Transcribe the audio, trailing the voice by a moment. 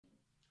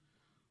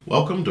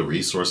Welcome to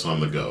Resource on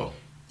the Go,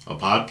 a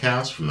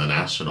podcast from the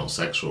National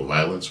Sexual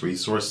Violence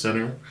Resource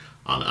Center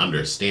on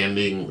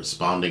understanding,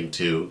 responding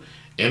to,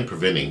 and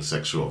preventing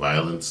sexual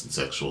violence and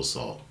sexual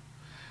assault.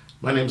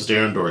 My name is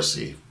Darren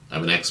Dorsey.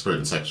 I'm an expert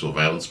in sexual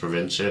violence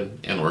prevention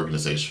and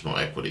organizational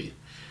equity,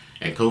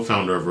 and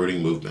co-founder of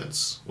Rooting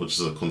Movements, which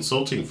is a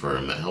consulting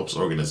firm that helps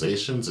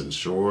organizations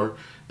ensure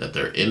that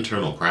their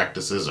internal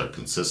practices are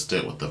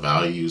consistent with the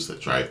values that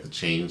drive the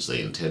change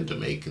they intend to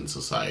make in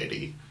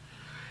society.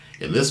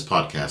 In this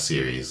podcast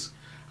series,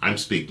 I'm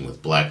speaking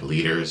with Black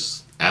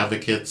leaders,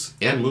 advocates,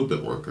 and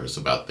movement workers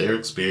about their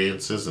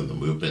experiences in the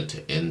movement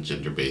to end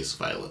gender-based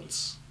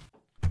violence.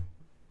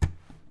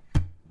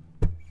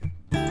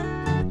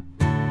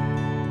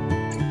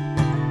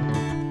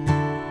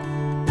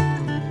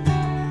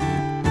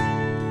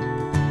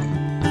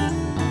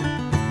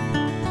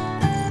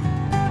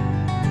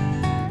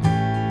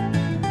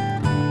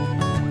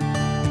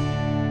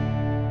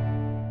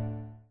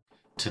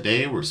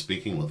 Today we're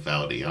speaking with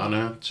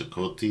Valeriana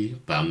Chakoti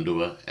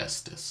Bandua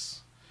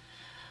Estes.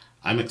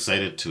 I'm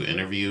excited to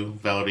interview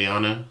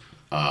Valeriana,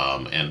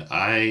 and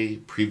I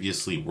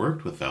previously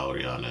worked with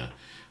Valeriana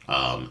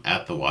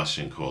at the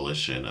Washington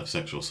Coalition of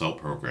Sexual Assault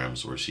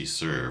Programs, where she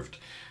served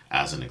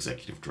as an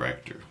executive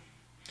director.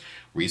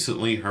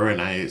 Recently, her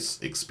and I's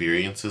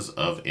experiences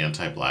of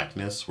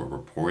anti-Blackness were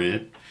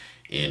reported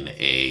in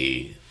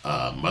a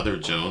Mother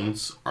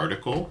Jones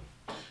article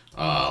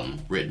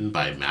written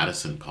by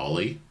Madison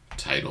Pauley,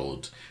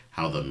 titled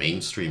How the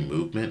Mainstream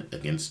Movement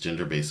Against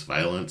Gender-Based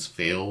Violence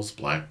Fails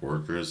Black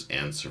Workers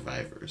and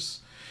Survivors,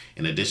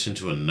 in addition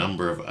to a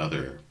number of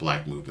other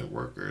Black movement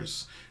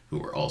workers who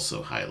were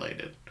also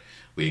highlighted.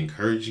 We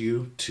encourage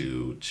you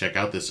to check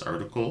out this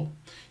article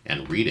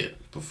and read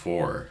it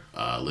before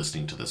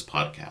listening to this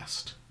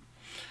podcast.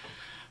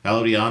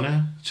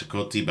 Valeriana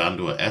Chakoti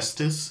Bandua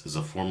Estes is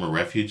a former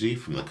refugee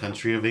from the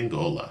country of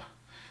Angola.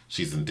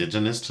 She's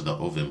indigenous to the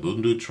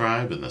Ovimbundu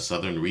tribe in the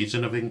southern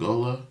region of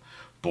Angola,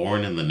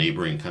 born in the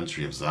neighboring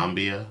country of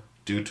Zambia.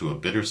 Due to a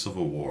bitter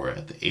civil war,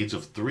 at the age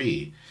of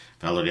 3,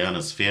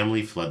 Valeriana's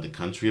family fled the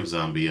country of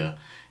Zambia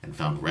and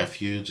found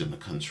refuge in the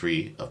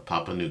country of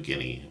Papua New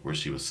Guinea, where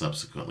she was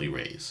subsequently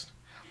raised.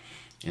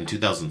 In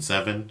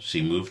 2007,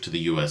 she moved to the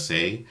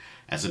USA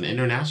as an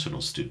international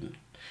student,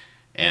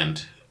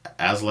 and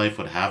as life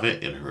would have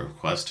it, in her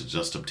quest to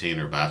just obtain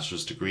her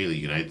bachelor's degree, the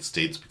United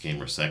States became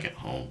her second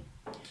home.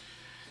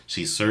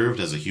 She served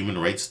as a human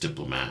rights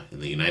diplomat in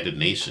the United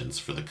Nations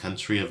for the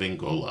country of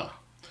Angola.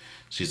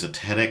 She's a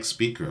TEDx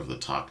speaker of the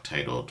talk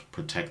titled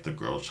Protect the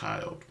Girl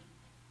Child.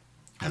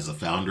 As the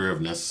founder of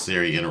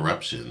Necessary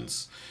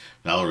Interruptions,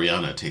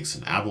 Valeriana takes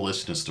an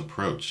abolitionist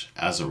approach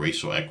as a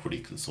racial equity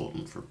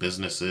consultant for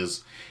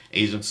businesses,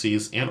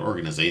 agencies, and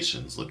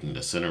organizations looking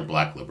to center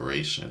Black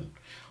liberation,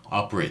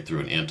 operate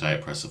through an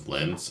anti-oppressive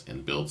lens,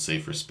 and build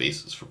safer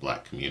spaces for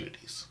Black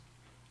communities.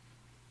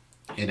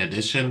 In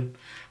addition,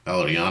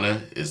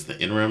 Valeriana is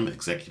the interim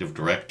executive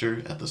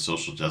director at the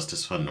Social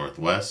Justice Fund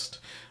Northwest,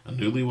 a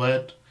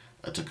newlywed,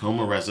 a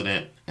Tacoma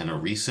resident, and a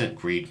recent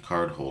green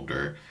card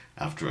holder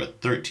after a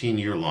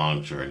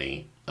 13-year-long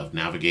journey of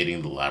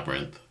navigating the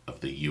labyrinth of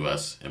the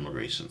U.S.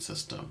 immigration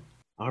system.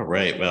 All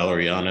right,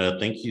 Valeriana,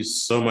 thank you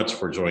so much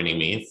for joining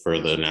me for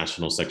the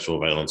National Sexual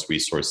Violence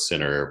Resource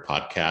Center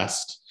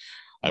podcast.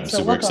 I'm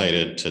super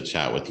excited to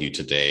chat with you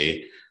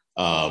today.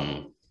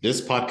 This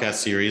podcast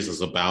series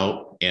is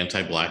about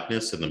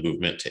anti-Blackness and the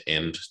movement to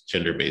end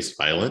gender-based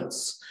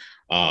violence.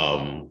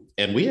 And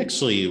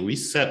we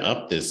set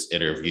up this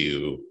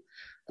interview,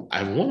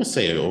 I want to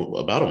say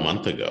about a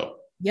month ago.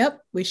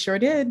 Yep, we sure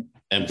did.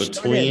 And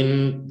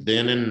between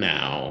then and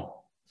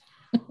now,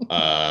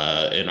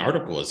 an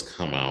article has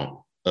come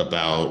out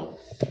about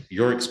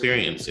your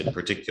experience in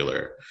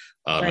particular,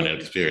 right. An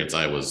experience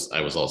I was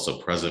also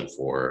present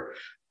for,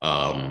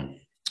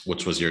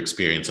 which was your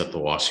experience at the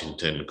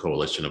Washington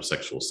Coalition of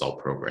Sexual Assault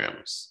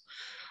Programs.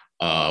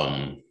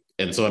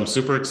 And so I'm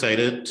super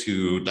excited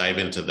to dive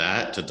into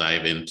that, to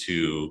dive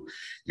into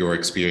your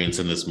experience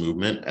in this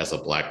movement as a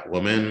Black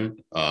woman,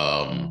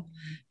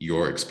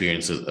 your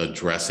experiences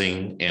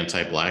addressing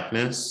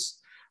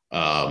anti-Blackness,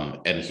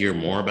 and hear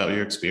more about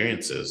your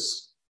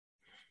experiences.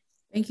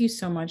 Thank you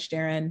so much,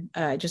 Darren.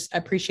 I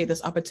appreciate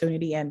this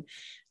opportunity. And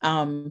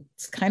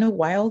it's kind of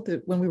wild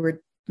that when we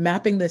were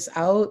mapping this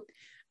out,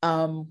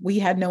 we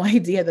had no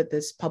idea that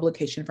this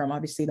publication from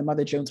obviously the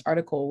Mother Jones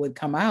article would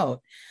come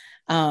out.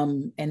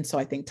 And so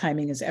I think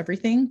timing is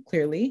everything,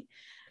 clearly.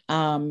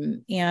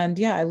 And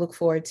yeah, I look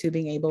forward to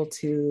being able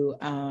to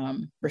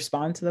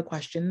respond to the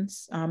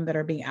questions that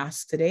are being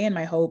asked today. And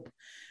my hope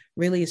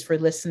really is for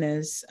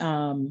listeners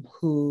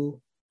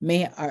who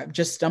may have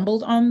just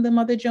stumbled on the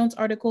Mother Jones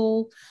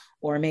article,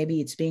 or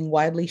maybe it's being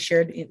widely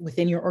shared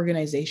within your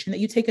organization, that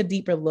you take a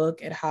deeper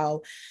look at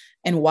how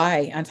and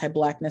why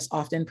anti-Blackness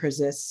often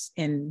persists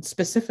in,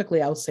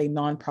 specifically, I would say,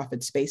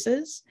 nonprofit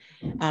spaces.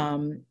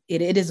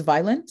 It is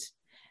violent,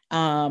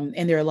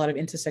 and there are a lot of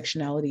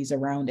intersectionalities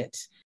around it.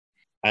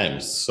 I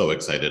am so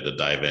excited to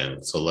dive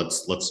in. So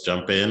let's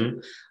jump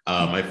in.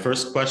 My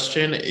first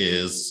question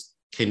is,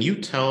 Can you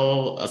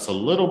tell us a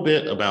little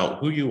bit about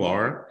who you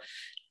are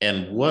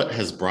and what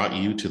has brought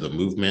you to the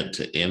movement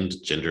to end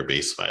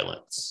gender-based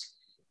violence?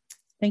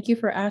 Thank you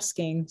for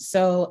asking.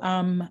 So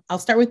I'll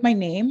start with my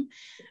name.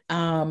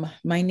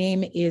 My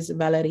name is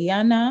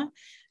Valeriana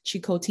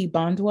Chikoti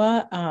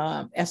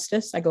Bandwa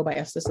Estes. I go by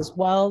Estes as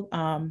well.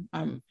 I'm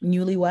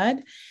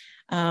newlywed.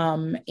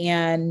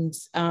 And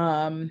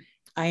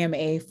I am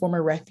a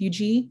former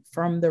refugee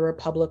from the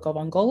Republic of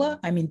Angola.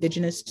 I'm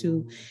indigenous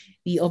to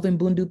the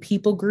Ovimbundu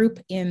people group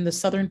in the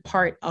southern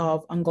part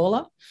of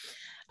Angola.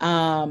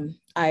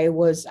 I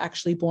was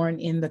actually born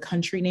in the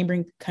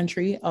neighboring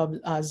country of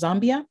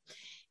Zambia,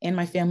 and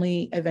my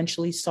family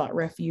eventually sought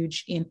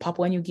refuge in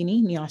Papua New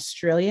Guinea, near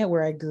Australia,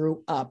 where I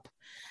grew up.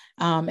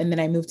 And then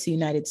I moved to the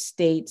United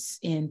States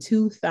in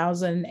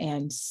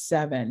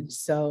 2007.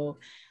 So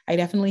I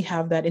definitely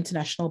have that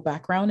international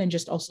background, and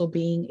just also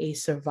being a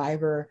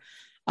survivor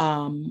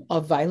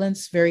of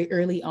violence very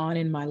early on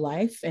in my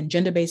life, and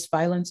gender-based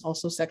violence,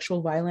 also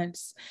sexual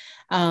violence.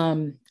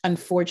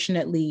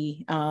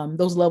 Unfortunately,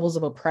 those levels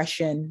of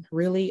oppression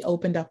really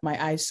opened up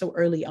my eyes so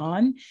early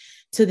on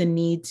to the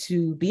need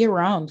to be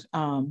around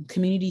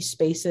community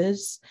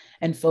spaces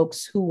and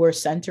folks who were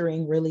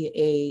centering really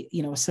a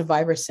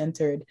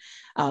survivor-centered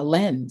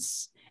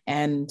lens.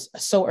 And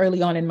so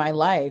early on in my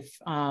life,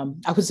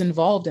 I was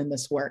involved in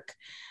this work.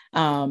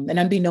 And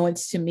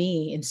unbeknownst to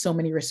me, in so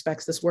many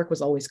respects, this work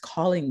was always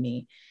calling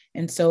me.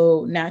 And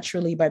so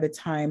naturally, by the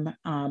time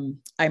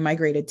I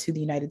migrated to the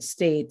United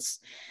States,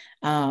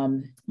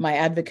 my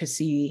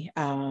advocacy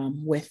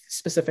with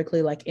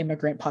specifically like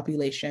immigrant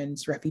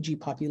populations, refugee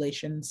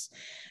populations,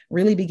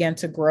 really began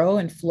to grow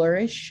and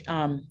flourish,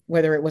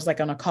 whether it was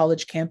like on a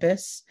college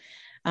campus,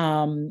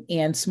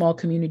 and small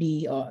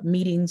community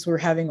meetings we're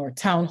having, or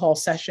town hall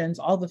sessions,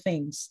 all the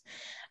things.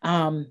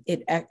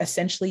 It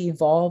essentially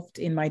evolved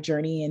in my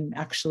journey, and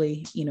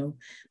actually,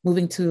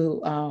 moving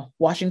to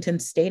Washington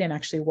State and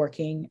actually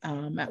working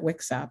at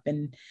WICSAP.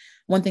 And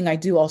one thing I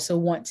do also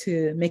want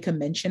to make a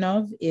mention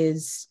of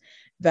is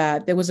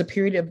that there was a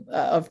period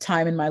of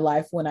time in my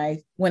life when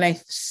I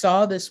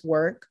saw this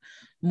work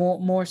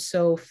more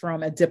so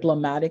from a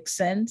diplomatic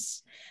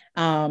sense.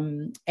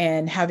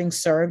 And having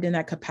served in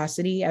that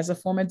capacity as a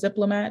former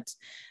diplomat,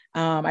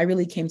 I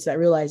really came to that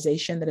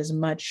realization that as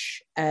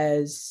much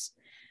as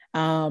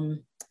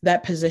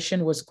that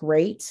position was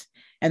great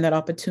and that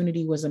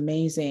opportunity was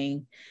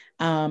amazing,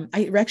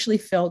 I actually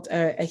felt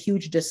a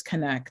huge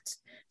disconnect,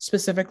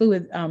 specifically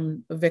with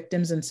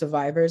victims and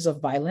survivors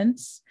of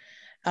violence.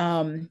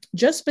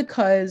 Just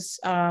because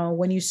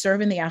when you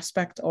serve in the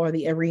aspect or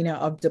the arena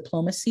of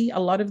diplomacy, a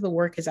lot of the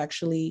work is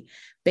actually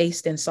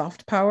based in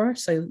soft power.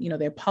 So,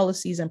 there are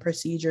policies and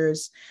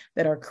procedures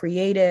that are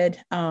created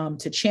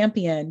to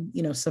champion,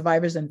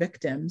 survivors and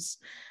victims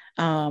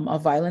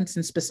of violence,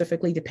 and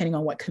specifically depending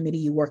on what committee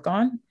you work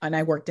on. And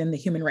I worked in the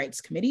Human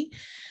Rights Committee.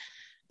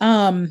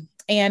 And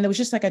it was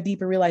just like a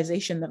deeper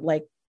realization that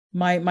like,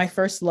 my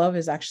first love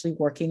is actually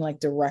working like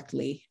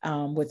directly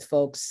with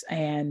folks,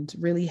 and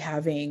really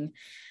having,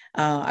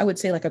 I would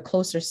say, like a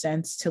closer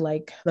sense to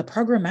like the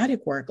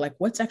programmatic work, like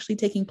what's actually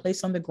taking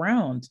place on the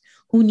ground,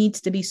 who needs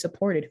to be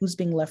supported, who's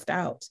being left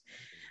out.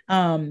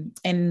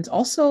 And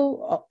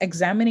also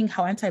examining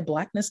how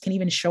anti-Blackness can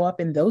even show up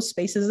in those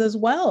spaces as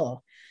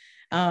well.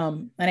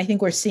 And I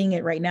think we're seeing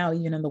it right now,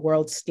 even in the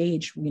world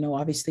stage,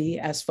 obviously,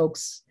 as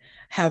folks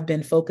have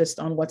been focused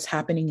on what's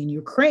happening in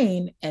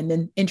Ukraine. And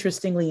then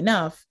interestingly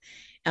enough,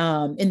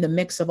 in the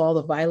mix of all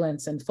the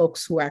violence and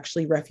folks who are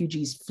actually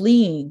refugees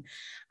fleeing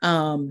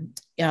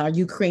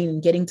Ukraine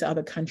and getting to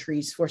other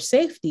countries for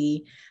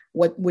safety,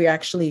 what we're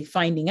actually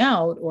finding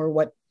out, or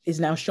what is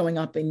now showing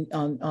up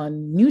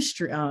on news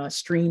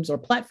streams or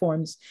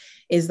platforms,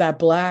 is that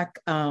Black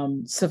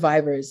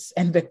survivors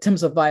and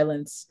victims of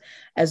violence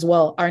as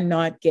well are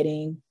not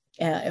getting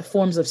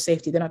forms of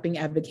safety. They're not being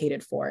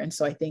advocated for. And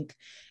so I think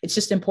it's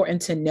just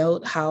important to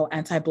note how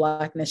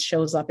anti-Blackness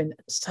shows up in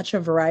such a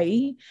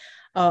variety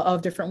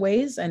of different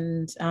ways.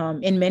 And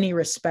in many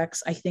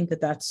respects, I think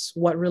that that's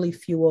what really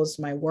fuels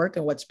my work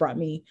and what's brought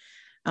me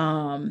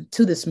to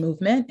this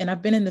movement. And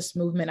I've been in this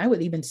movement, I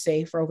would even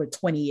say, for over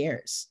 20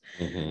 years.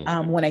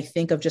 When I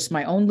think of just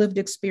my own lived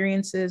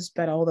experiences,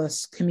 but all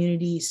the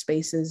community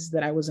spaces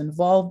that I was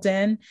involved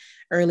in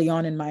early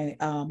on in my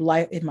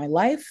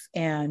life,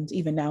 and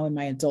even now in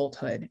my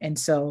adulthood. And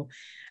so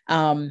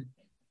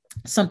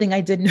something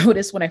I did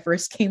notice when I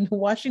first came to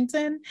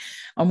Washington,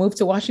 or moved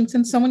to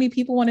Washington, so many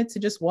people wanted to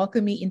just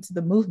welcome me into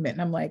the movement.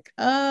 And I'm like,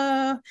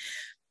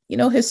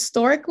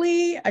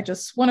 historically, I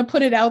just want to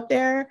put it out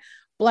there,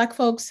 Black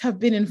folks have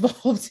been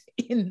involved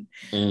in,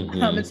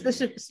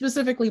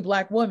 specifically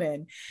Black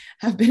women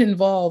have been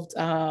involved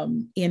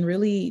in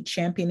really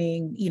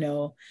championing,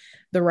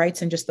 the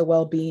rights and just the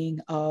well-being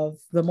of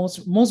the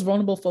most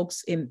vulnerable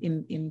folks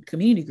in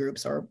community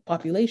groups or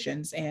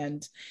populations.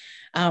 And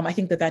I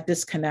think that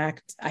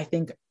disconnect, I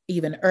think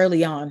even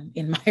early on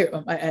in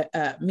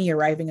my me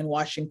arriving in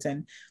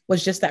Washington,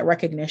 was just that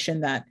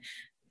recognition that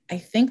I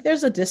think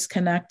there's a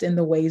disconnect in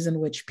the ways in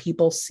which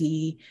people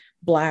see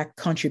Black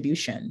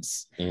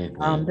contributions,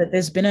 Mm-hmm. that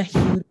there's been a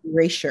huge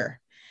erasure.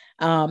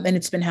 And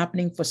it's been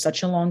happening for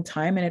such a long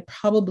time. And it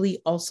probably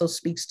also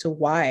speaks to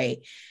why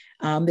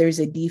there's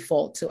a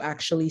default to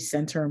actually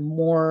center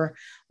more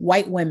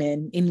white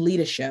women in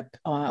leadership,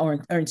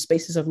 or in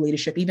spaces of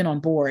leadership, even on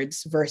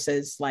boards,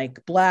 versus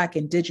like Black,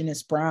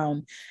 Indigenous,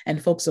 Brown,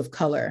 and folks of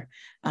color.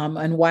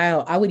 And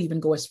while I would even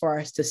go as far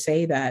as to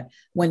say that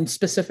when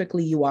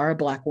specifically you are a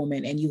Black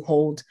woman and you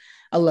hold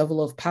a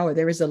level of power,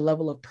 there is a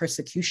level of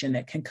persecution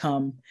that can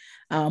come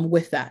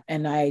with that.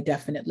 And I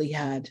definitely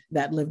had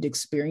that lived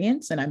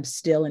experience, and I'm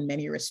still, in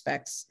many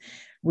respects,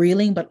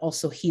 reeling, but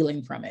also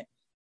healing from it.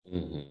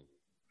 Mm-hmm.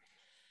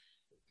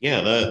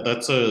 Yeah,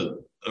 that's a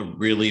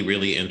really,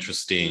 really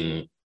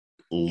interesting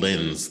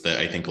lens that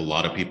I think a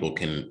lot of people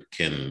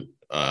can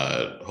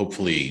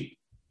hopefully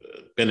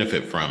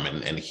benefit from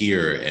and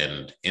hear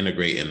and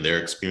integrate in their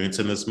experience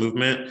in this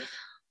movement.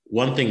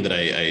 One thing that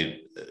I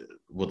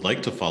would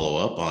like to follow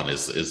up on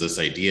is this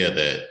idea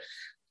that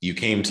you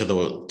came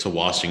to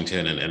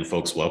Washington and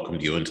folks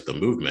welcomed you into the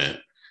movement.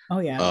 Oh,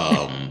 yeah.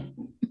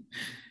 Um,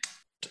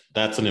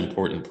 that's an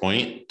important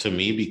point to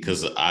me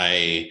because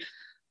I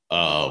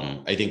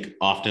think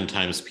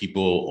oftentimes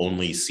people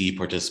only see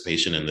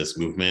participation in this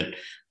movement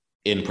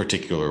in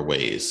particular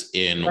ways,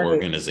 in Right.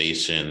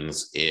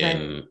 organizations, Right.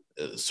 in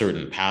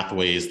certain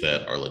pathways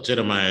that are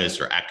legitimized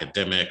or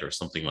academic or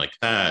something like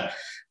that,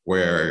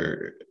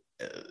 where,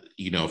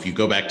 if you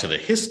go back to the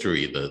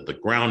history, the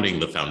grounding,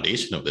 the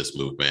foundation of this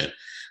movement,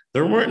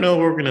 there weren't no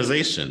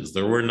organizations. The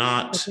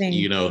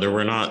thing. There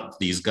were not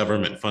these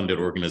government funded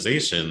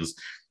organizations.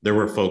 There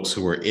were folks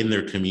who were in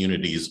their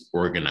communities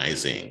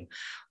organizing.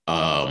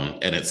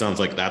 And it sounds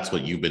like that's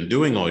what you've been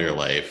doing all your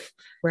life.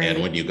 And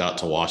Right. when you got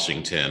to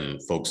Washington,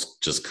 folks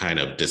just kind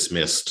of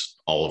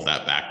dismissed all of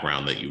that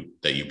background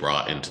that you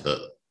brought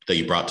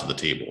to the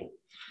table.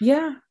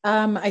 Yeah.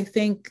 I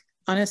think,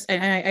 honest,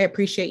 and I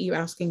appreciate you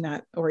asking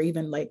that, or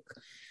even like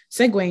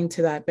segueing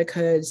to that,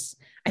 because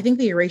I think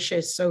the erasure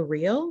is so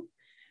real.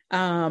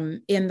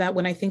 In that,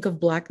 when I think of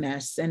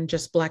Blackness and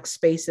just Black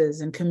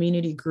spaces and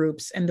community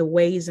groups and the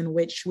ways in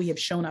which we have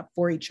shown up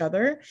for each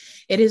other,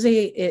 it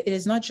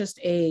is not just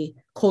a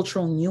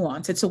cultural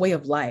nuance, it's a way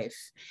of life.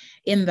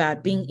 In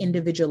that, being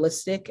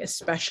individualistic,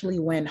 especially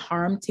when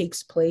harm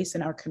takes place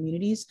in our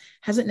communities,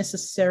 hasn't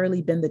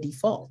necessarily been the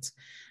default.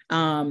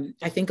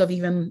 I think of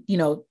even,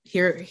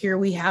 here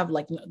we have,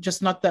 like,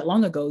 just not that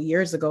long ago,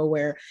 years ago,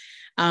 where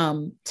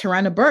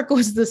Tarana Burke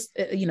was this,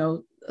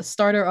 a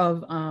starter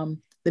of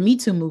the Me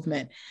Too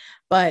movement.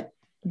 But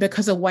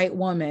because a white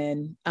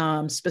woman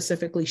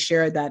specifically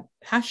shared that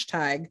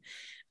hashtag,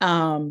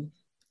 all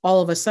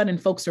of a sudden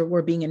folks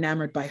were being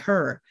enamored by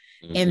her.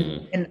 And,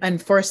 Mm-hmm.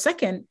 and for a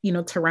second,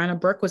 Tarana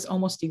Burke was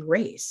almost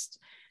erased.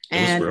 It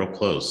was And real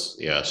close.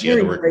 Yeah, she had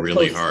to very, work very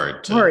really close.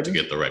 hard to Hard.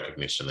 get the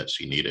recognition that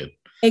she needed.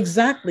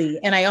 Exactly.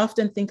 And I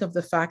often think of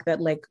the fact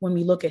that, like, when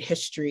we look at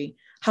history,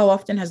 how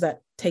often has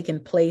that taken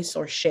place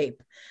or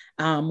shape,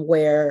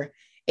 where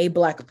a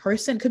Black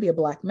person, could be a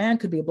Black man,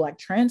 could be a Black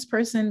trans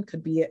person,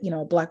 could be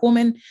a Black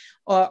woman,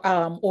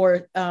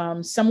 or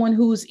someone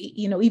who's,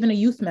 even a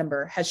youth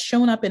member, has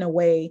shown up in a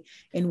way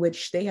in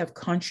which they have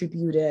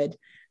contributed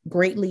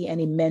greatly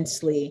and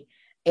immensely,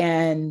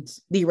 and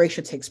the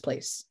erasure takes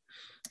place.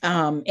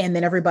 And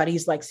then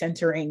everybody's like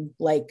centering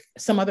like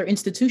some other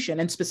institution,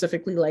 and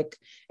specifically like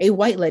a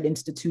white-led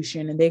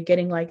institution, and they're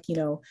getting, like,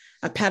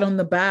 a pat on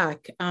the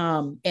back,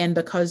 and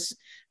because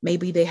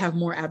maybe they have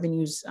more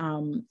avenues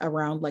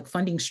around like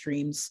funding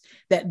streams,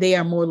 that they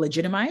are more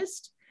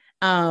legitimized.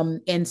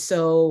 And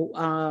so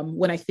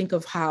when I think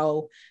of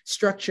how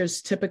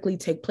structures typically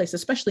take place,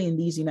 especially in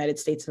these United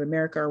States of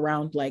America,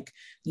 around like,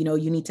 you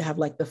need to have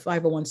like the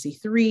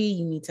 501c3,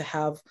 you need to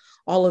have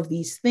all of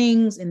these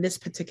things in this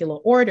particular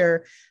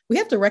order, we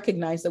have to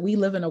recognize that we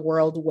live in a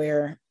world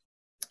where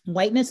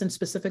whiteness, and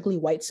specifically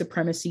white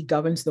supremacy,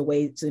 governs the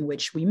ways in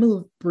which we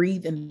move,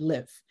 breathe, and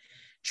live.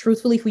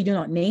 Truthfully, if we do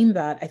not name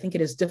that, I think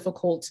it is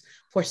difficult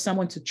for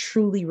someone to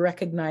truly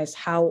recognize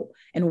how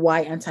and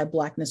why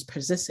anti-Blackness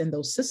persists in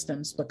those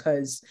systems,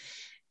 because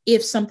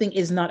if something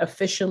is not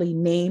officially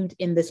named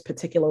in this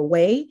particular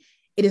way,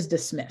 it is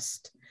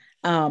dismissed.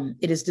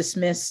 It is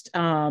dismissed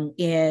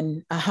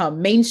in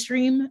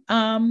mainstream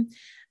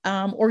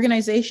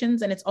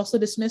organizations, and it's also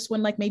dismissed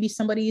when, like, maybe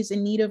somebody is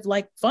in need of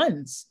like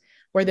funds,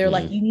 where they're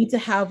like, Mm-hmm. you need to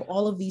have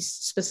all of these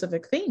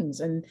specific things.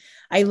 And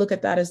I look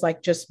at that as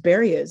like just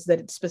barriers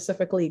that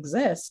specifically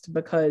exist,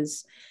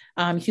 because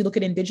if you look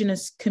at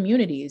Indigenous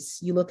communities,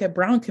 you look at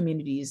Brown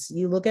communities,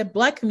 you look at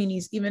Black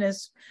communities, even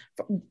as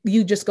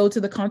you just go to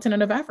the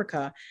continent of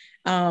Africa,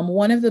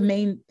 one of the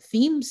main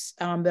themes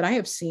that I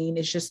have seen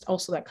is just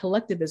also that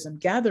collectivism,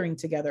 gathering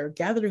together,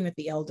 gathering with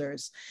the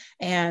elders,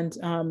 and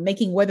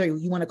making, whether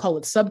you want to call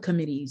it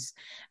subcommittees,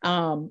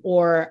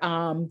 or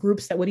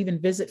groups that would even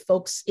visit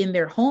folks in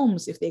their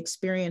homes if they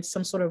experience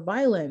some sort of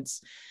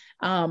violence.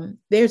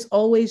 There's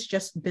always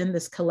just been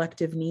this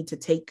collective need to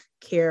take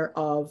care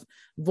of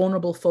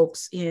vulnerable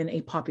folks in a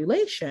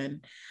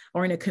population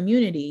or in a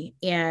community.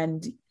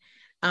 And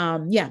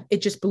yeah,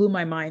 it just blew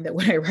my mind that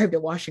when I arrived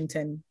at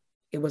Washington,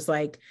 It was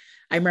like,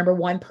 I remember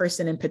one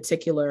person in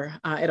particular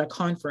at a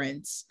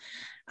conference.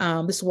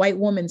 This white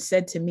woman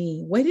said to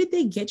me, "Where did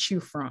they get you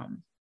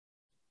from?"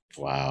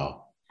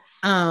 Wow.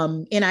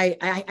 And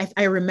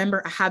I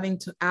remember having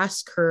to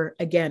ask her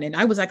again, and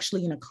I was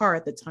actually in a car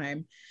at the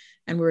time,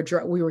 and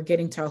we were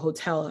getting to a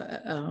hotel.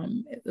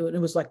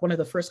 It was like one of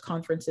the first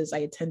conferences I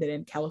attended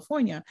in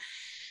California,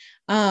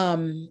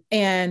 and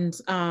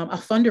a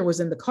funder was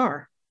in the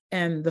car,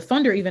 and the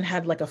funder even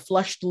had like a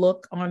flushed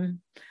look on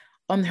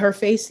her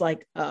face,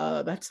 like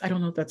that's, I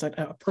don't know if that's an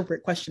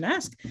appropriate question to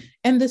ask.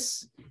 And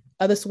this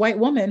white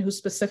woman who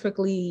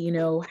specifically,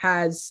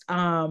 has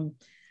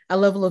a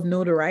level of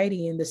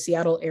notoriety in the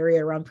Seattle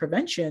area around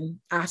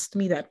prevention asked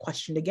me that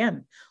question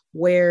again.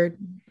 Where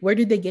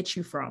did they get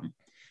you from?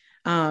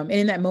 And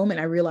in that moment,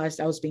 I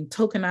realized I was being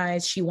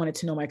tokenized. She wanted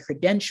to know my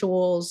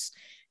credentials.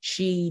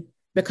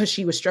 Because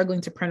she was struggling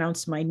to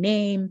pronounce my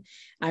name.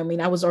 I mean,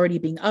 I was already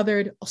being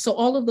othered. So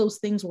all of those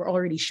things were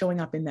already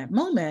showing up in that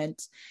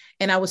moment.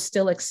 And I was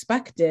still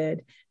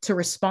expected to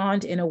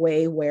respond in a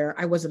way where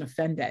I wasn't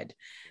offended.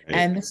 Right.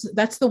 And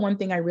that's the one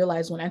thing I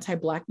realized when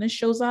anti-Blackness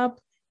shows up.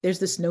 There's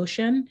this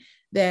notion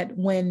that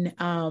when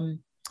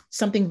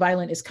something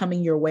violent is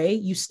coming your way,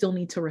 you still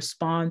need to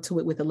respond to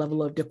it with a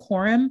level of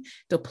decorum,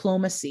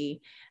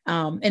 diplomacy,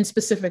 and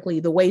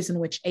specifically the ways in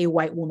which a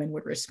white woman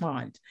would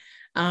respond.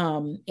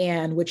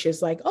 And which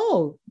is like,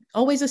 oh,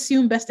 always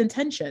assume best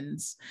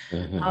intentions,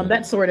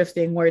 that sort of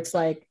thing, where it's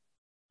like,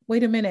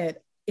 wait a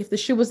minute, if the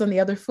shoe was on the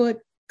other foot,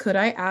 could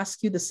I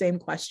ask you the same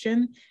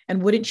question?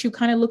 And wouldn't you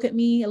kind of look at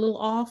me a little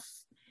off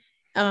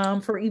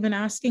for even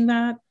asking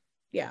that?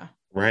 Yeah.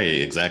 Right,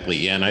 exactly.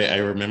 Yeah, and I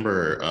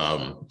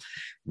remember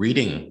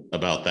reading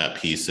about that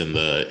piece in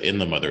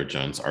the Mother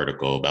Jones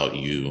article about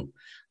you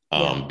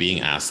being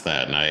asked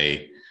that, and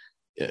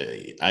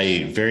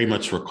I very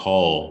much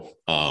recall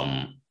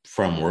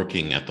from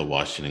working at the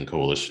Washington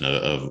Coalition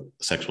of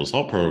Sexual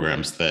Assault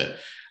Programs that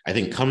I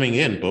think coming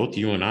in, both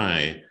you and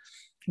I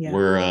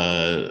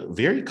were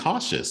very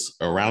cautious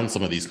around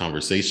some of these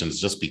conversations,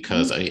 just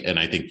because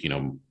I think,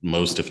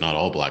 most, if not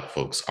all, Black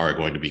folks are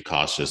going to be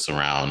cautious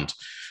around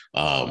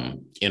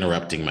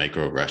interrupting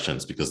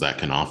microaggressions, because that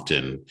can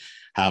often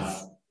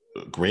have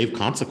grave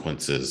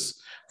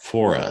consequences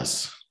for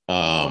us.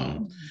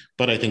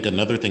 But I think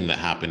another thing that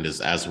happened is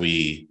as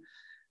we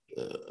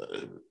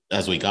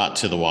got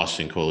to the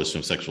Washington Coalition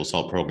of Sexual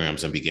Assault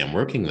Programs and began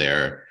working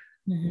there,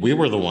 we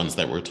were the ones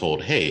that were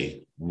told,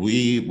 hey,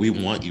 we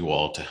want you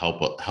all to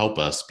help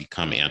us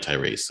become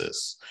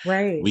anti-racist.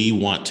 Right. We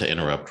want to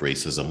interrupt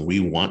racism.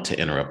 We want to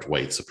interrupt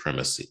white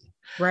supremacy.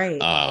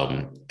 Right.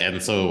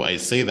 And so I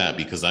say that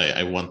because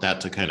I want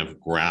that to kind of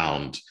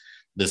ground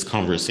this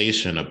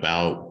conversation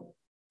about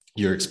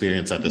your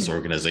experience at this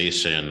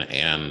organization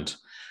and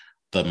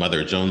the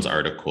Mother Jones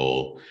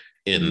article,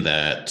 in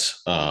that,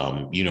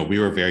 we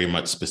were very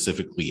much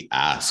specifically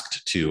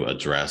asked to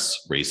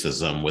address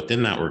racism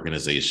within that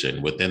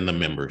organization, within the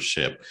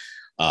membership.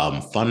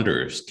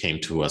 Funders came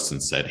to us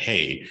and said,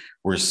 hey,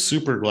 we're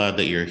super glad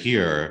that you're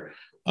here.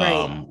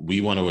 Right.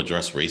 We want to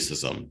address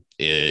racism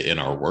in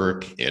our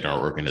work, in our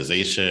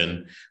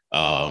organization.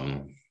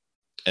 And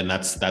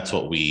that's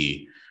what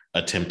we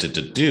attempted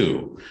to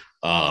do.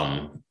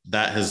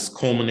 That has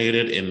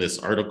culminated in this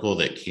article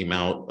that came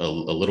out a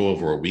little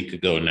over a week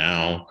ago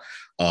now,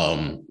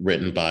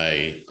 written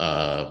by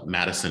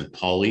Madison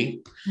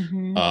Pauly.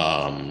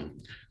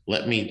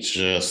 Let me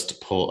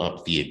just pull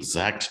up the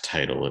exact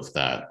title of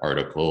that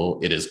article.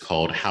 It is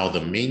called "How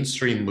the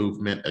Mainstream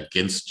Movement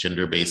Against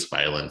Gender-Based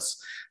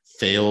Violence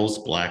Fails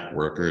Black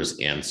Workers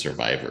and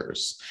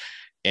Survivors."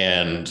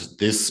 And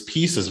this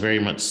piece is very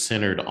much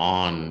centered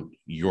on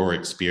your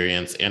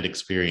experience and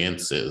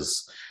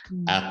experiences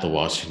at the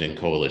Washington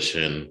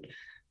Coalition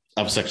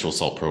of Sexual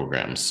Assault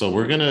Programs. So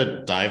we're going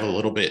to dive a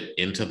little bit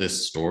into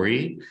this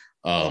story.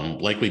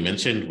 Like we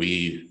mentioned,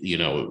 we,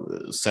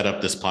 set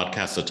up this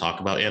podcast to talk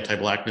about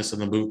anti-Blackness in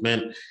the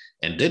movement,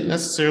 and didn't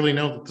necessarily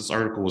know that this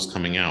article was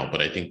coming out,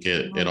 but I think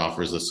it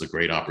offers us a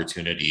great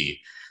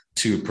opportunity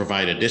to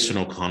provide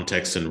additional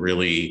context and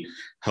really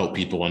help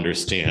people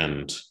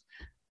understand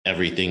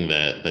everything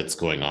that's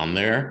going on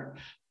there.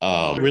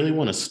 I really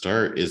want to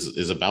start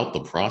is about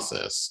the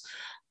process.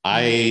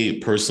 I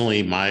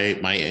personally, my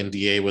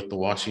NDA with the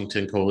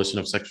Washington Coalition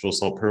of Sexual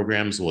Assault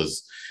Programs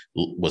was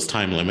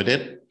time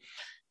limited.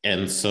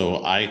 And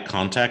so I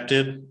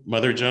contacted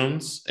Mother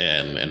Jones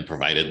and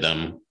provided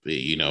them,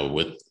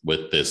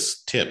 with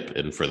this tip,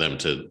 and for them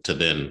to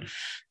then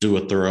do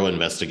a thorough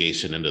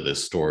investigation into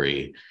this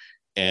story.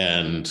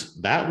 And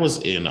that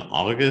was in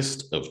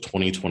August of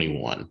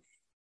 2021.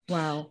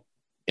 Wow.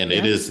 And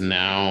it is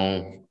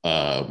now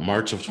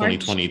March of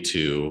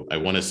 2022. I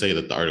want to say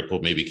that the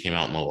article maybe came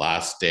out on the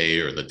last day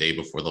or the day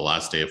before the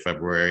last day of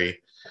February.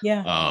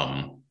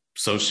 Yeah.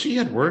 So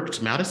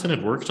Madison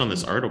had worked on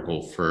this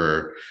article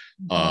for,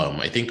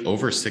 I think,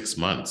 over 6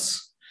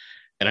 months.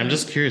 And I'm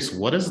just curious,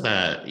 what is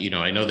that?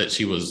 I know that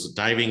she was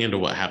diving into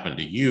what happened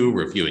to you,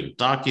 reviewing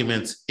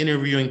documents,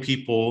 interviewing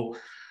people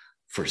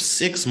for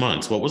 6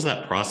 months. What was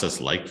that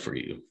process like for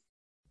you?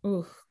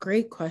 Oh,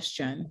 great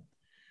question.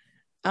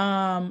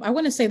 I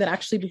want to say that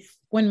actually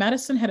when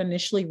Madison had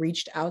initially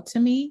reached out to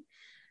me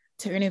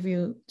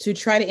to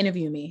try to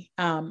interview me,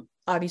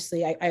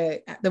 obviously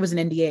I there was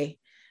an NDA.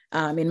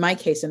 In my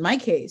case,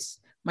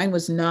 mine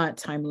was not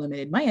time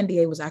limited. My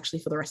NDA was actually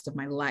for the rest of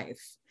my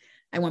life.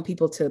 I want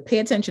people to pay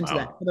attention to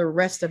that for the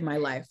rest of my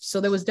life. So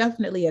there was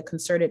definitely a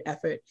concerted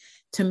effort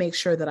to make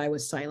sure that I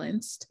was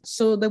silenced.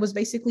 So there was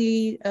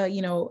basically,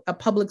 a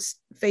public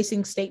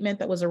facing statement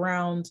that was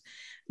around,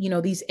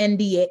 these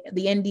the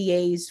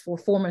NDAs for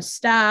former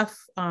staff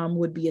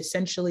would be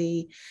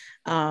essentially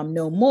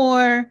no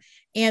more.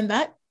 And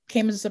that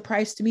came as a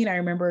surprise to me. And I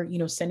remember,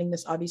 sending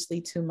this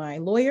obviously to my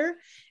lawyer.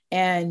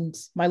 And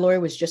my lawyer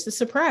was just as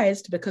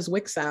surprised because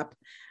WCSAP,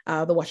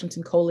 the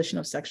Washington Coalition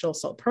of Sexual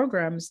Assault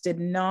Programs, did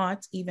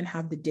not even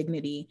have the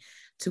dignity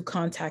to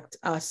contact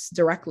us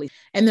directly.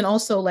 And then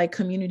also like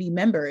community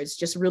members,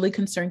 just really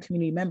concerned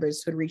community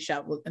members who had reached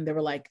out and they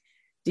were like,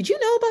 did you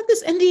know about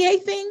this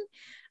NDA thing?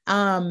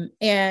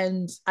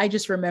 And I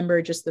just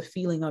remember just the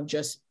feeling of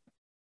just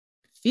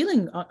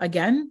feeling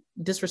again,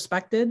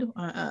 disrespected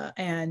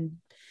and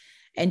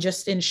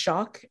just in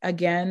shock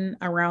again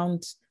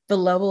around the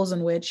levels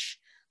in which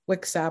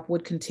WCSAP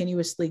would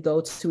continuously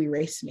go to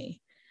erase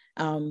me.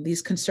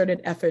 These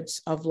concerted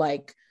efforts of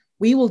like,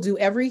 we will do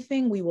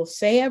everything, we will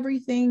say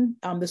everything,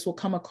 this will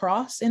come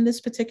across in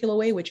this particular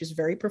way, which is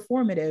very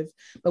performative,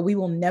 but we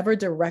will never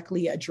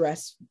directly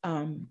address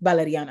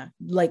Valeriana.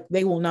 Like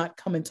they will not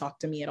come and talk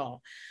to me at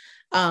all.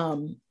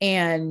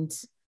 And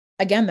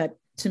again, that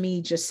to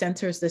me just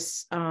centers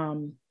this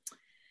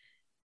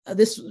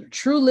this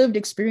true lived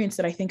experience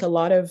that I think a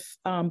lot of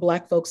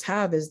Black folks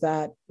have, is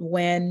that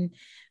when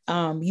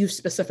you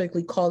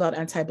specifically called out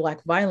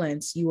anti-Black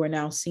violence, you are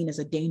now seen as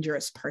a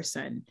dangerous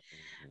person.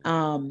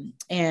 And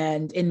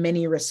in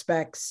many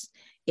respects,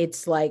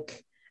 it's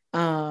like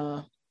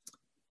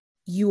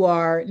you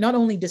are not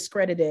only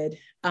discredited,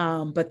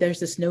 but there's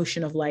this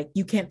notion of like,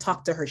 you can't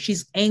talk to her.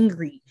 She's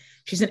angry.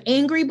 She's an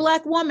angry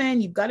Black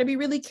woman. You've got to be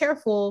really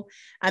careful.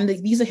 And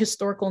these are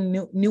historical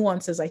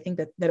nuances, I think,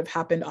 that have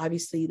happened.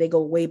 Obviously, they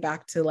go way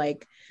back to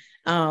like,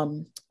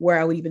 where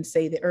I would even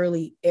say the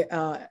early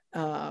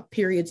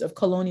periods of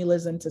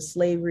colonialism to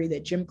slavery, the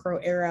Jim Crow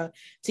era,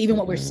 to even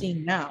what we're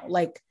seeing now.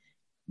 Like,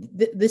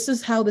 this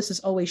is how this has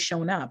always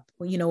shown up.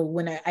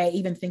 When I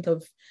even think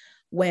of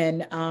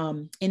when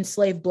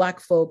enslaved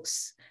Black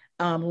folks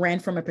ran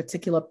from a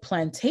particular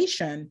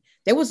plantation,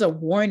 there was a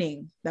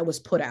warning that was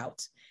put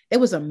out. There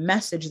was a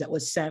message that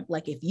was sent,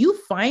 like, if you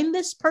find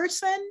this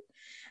person,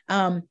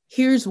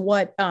 here's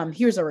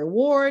a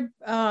reward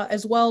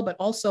as well, but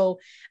also,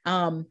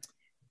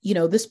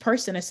 this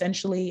person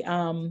essentially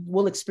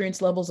will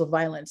experience levels of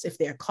violence if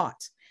they're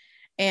caught.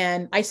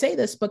 And I say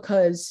this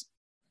because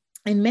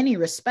in many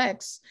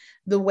respects,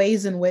 the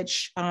ways in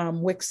which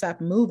WCSAP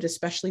moved,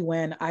 especially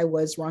when I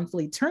was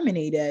wrongfully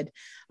terminated,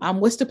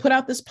 was to put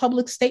out this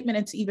public statement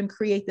and to even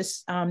create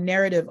this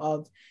narrative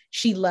of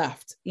she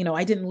left.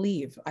 I didn't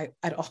leave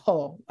at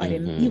all. I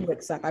didn't leave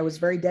WCSAP. I was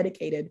very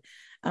dedicated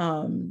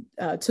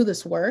to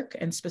this work,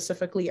 and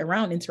specifically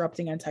around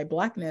interrupting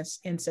anti-Blackness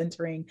and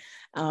centering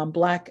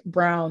Black,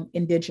 Brown,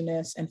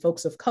 Indigenous, and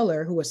folks of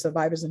color who were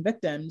survivors and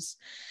victims.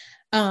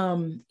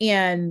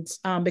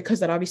 Because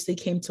that obviously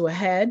came to a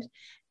head,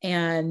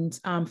 and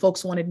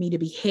folks wanted me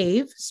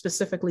to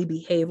specifically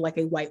behave like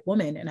a white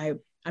woman. And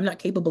I'm not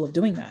capable of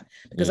doing that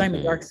because I'm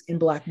a dark-skinned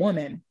Black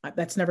woman.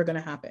 That's never going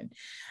to happen.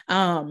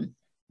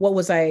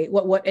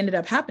 What ended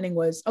up happening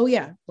was, oh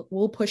yeah,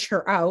 we'll push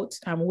her out.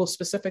 We'll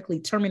specifically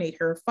terminate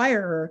her,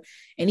 fire her.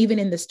 And even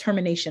in this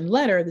termination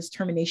letter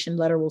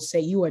will say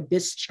you are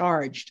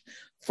discharged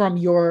from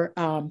your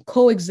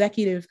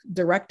co-executive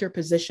director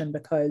position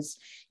because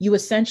you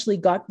essentially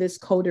got this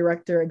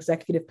co-director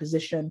executive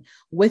position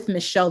with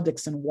Michelle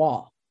Dixon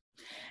Wall.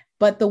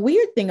 But the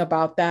weird thing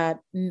about that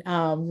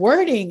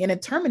wording in a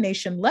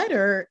termination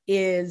letter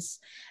is,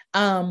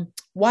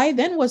 why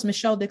then was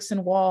Michelle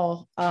Dixon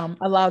Wall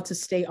allowed to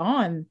stay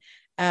on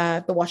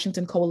at the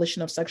Washington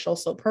Coalition of Sexual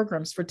Assault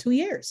Programs for 2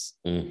 years?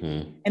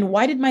 And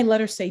why did my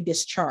letter say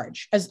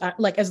discharge, as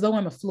though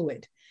I'm a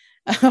fluid?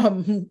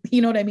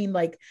 You know what I mean?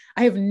 Like,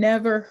 I have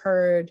never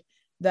heard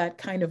that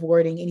kind of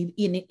wording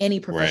in any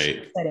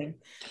professional setting,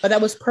 but that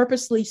was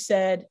purposely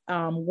said,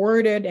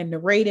 worded and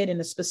narrated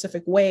in a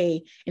specific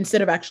way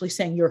instead of actually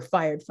saying you're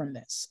fired from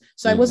this.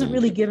 So I wasn't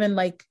really given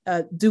like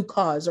a due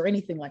cause or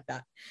anything like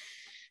that.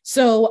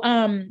 So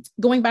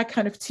going back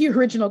kind of to your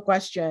original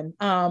question,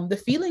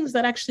 the feelings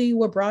that actually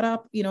were brought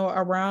up,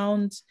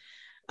 around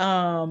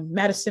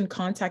Madison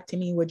contacting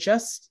me were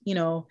just,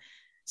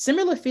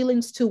 similar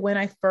feelings to when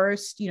I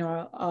first,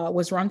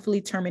 was wrongfully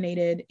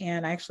terminated,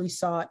 and I actually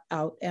sought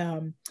out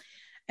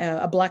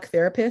a Black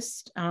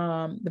therapist.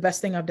 The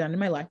best thing I've done in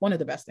my life, one of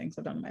the best things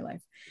I've done in my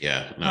life.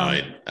 Yeah, no,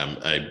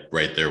 I'm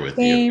right there with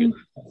you.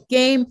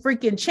 Game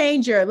freaking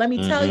changer. Let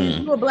me tell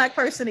you, you're a Black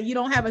person and you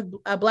don't have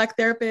a Black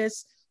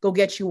therapist, go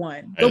get you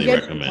one. Go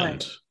get you one.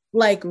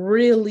 Like,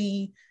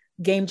 really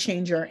game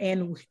changer.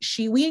 And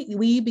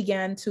we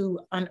began to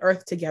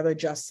unearth together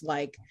just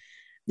like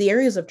the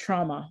areas of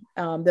trauma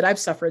that I've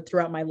suffered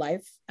throughout my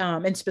life,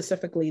 and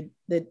specifically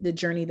the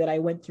journey that I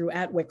went through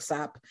at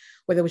WICSAP,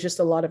 where there was just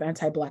a lot of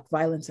anti-Black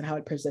violence and how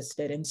it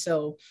persisted. And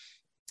so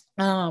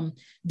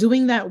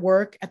doing that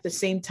work at the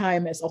same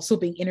time as also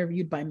being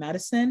interviewed by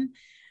Madison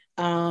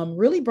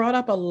really brought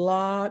up a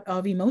lot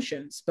of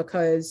emotions,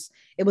 because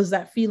it was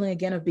that feeling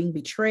again of being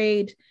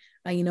betrayed.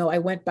 I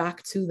went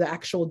back to the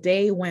actual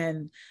day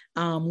when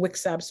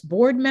WICSAP's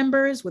board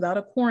members without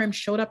a quorum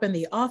showed up in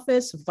the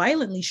office,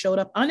 violently showed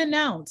up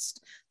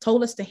unannounced,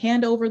 told us to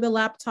hand over the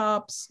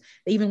laptops.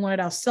 They even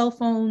wanted our cell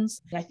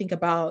phones. I think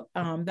about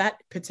that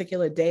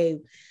particular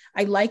day.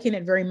 I liken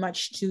it very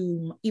much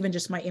to even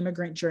just my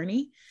immigrant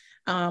journey,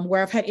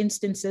 where I've had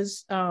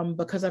instances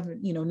because I've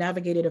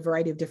navigated a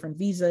variety of different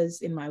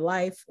visas in my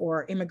life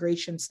or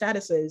immigration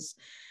statuses,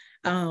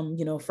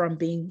 from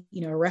being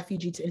a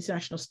refugee to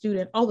international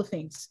student, all the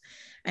things.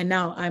 And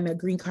now I'm a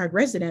green card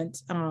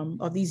resident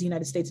of these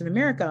United States of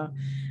America,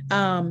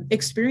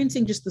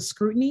 experiencing just the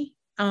scrutiny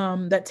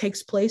that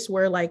takes place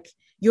where like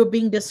you're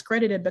being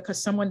discredited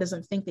because someone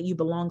doesn't think that you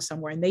belong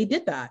somewhere. And they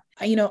did that.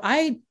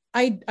 I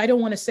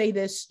don't want to say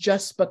this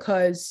just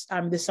because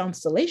this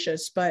sounds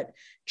salacious, but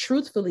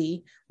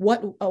truthfully,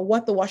 what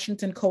the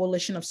Washington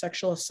Coalition of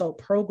Sexual Assault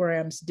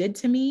Programs did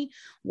to me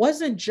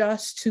wasn't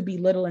just to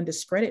belittle and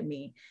discredit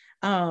me.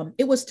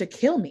 It was to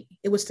kill me.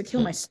 It was to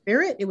kill my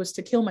spirit. It was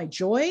to kill my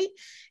joy.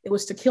 It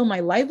was to kill my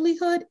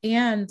livelihood.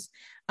 And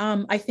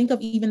I think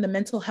of even the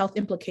mental health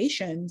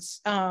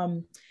implications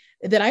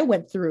that I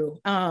went through,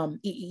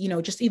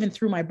 just even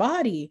through my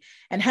body.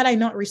 And had I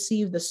not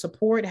received the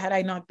support, had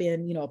I not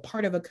been, a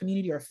part of a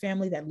community or a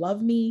family that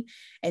loved me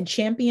and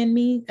championed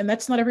me, and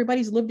that's not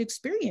everybody's lived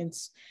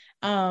experience.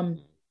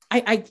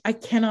 I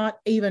cannot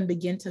even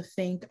begin to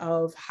think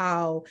of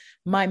how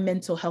my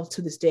mental health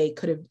to this day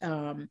could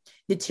have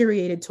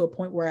deteriorated to a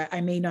point where I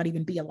may not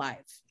even be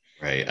alive.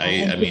 Right.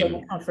 I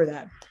mean, for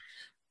that.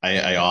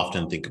 I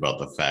often think about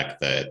the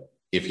fact that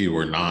if you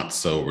were not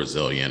so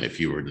resilient, if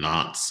you were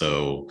not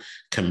so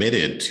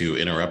committed to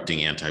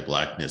interrupting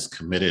anti-Blackness,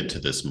 committed to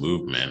this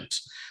movement,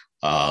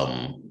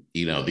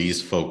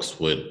 these folks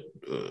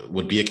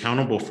would be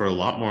accountable for a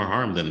lot more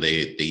harm than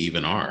they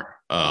even are.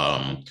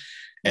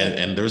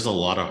 And there's a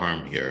lot of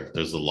harm here.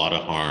 There's a lot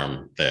of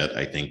harm that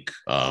I think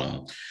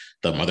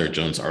the Mother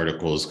Jones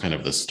article is kind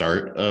of the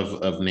start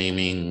of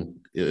naming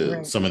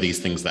some of these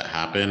things that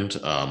happened.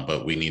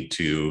 But we need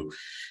to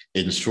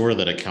ensure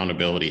that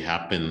accountability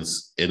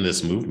happens in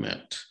this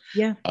movement.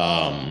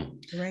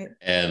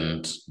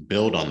 And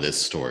build on this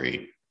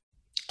story.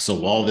 So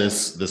while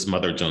this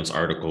Mother Jones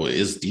article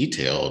is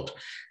detailed,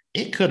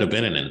 it could have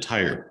been an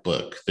entire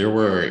book. There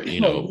were,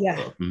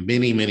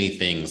 many, many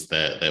things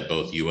that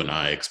both you and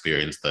I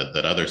experienced,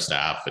 that other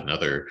staff and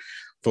other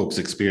folks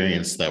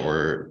experienced that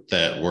were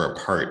a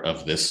part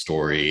of this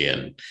story.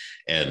 And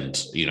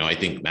I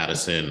think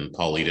Madison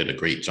Pauly did a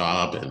great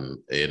job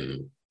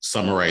in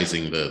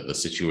summarizing the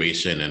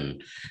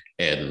situation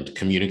and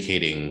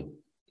communicating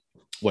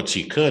what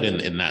she could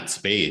in that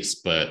space.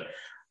 But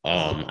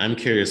I'm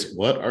curious,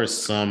 what are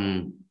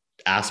some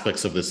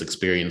aspects of this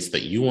experience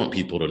that you want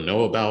people to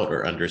know about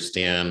or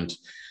understand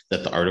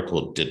that the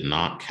article did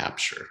not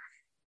capture?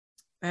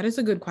 That is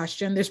a good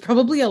question. There's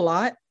probably a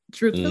lot,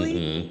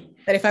 truthfully,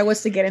 that if I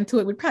was to get into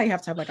it, we'd probably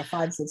have to have like a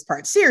 5-6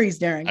 part series,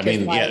 Darren. I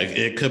mean,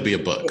 it could be a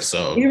book.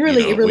 So it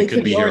really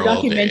could be, or a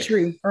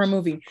documentary or a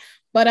movie.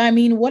 But I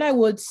mean, what I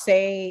would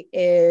say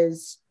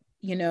is,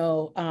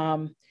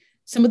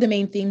 some of the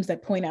main themes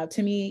that point out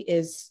to me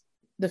is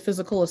the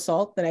physical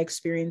assault that I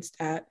experienced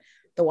at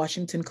the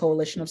Washington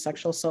Coalition of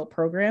Sexual Assault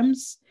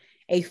Programs.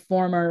 A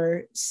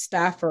former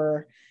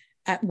staffer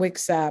at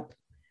WICSAP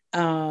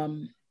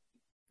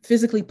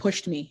physically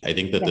pushed me. I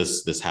think that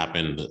this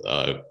happened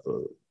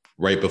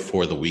right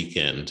before the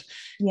weekend,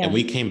 and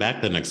we came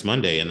back the next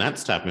Monday, and that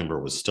staff member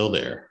was still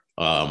there,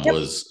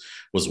 was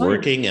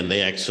working, and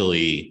they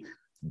actually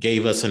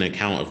gave us an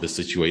account of the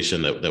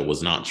situation that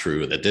was not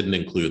true, that didn't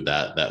include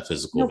that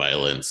physical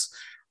violence.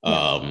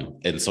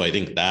 And so I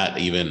think that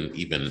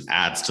even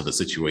adds to the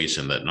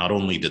situation that not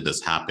only did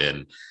this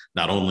happen,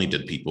 not only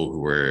did people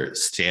who were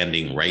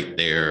standing right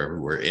there,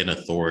 who were in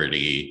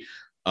authority,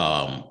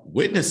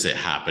 witness it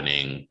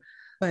happening,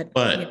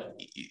 but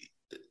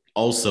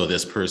also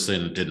this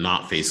person did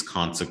not face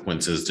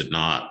consequences, did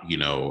not,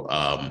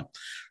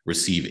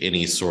 receive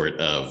any sort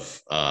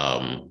of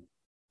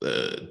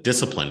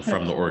discipline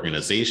from the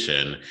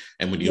organization.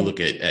 And when you look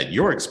at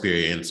your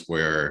experience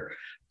where,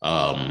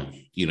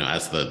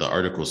 as the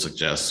article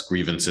suggests,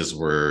 grievances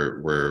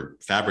were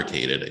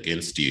fabricated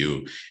against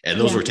you, and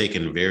those were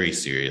taken very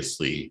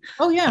seriously.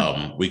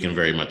 We can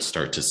very much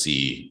start to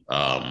see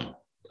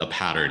a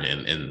pattern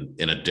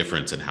in a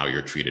difference in how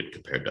you're treated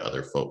compared to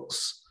other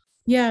folks.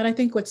 Yeah, and I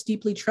think what's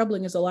deeply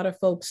troubling is a lot of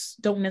folks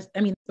don't.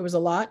 There was a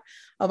lot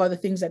of other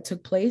things that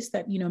took place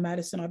that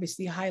Madison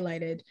obviously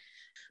highlighted.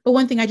 But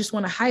one thing I just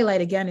want to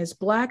highlight again is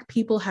Black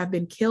people have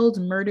been killed,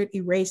 murdered,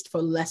 erased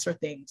for lesser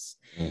things.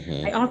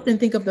 I often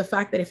think of the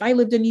fact that if I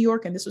lived in New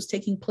York and this was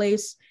taking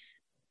place,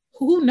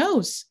 who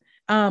knows?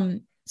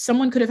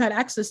 someone could have had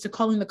access to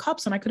calling the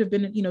cops and I could have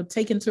been,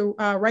 taken to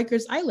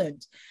Rikers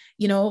Island.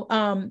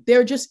 There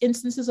are just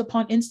instances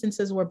upon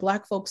instances where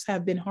Black folks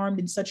have been harmed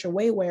in such a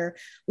way where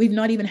we've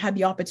not even had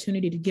the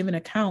opportunity to give an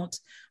account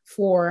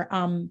for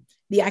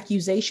the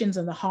accusations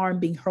and the harm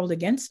being hurled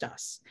against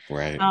us.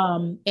 Right.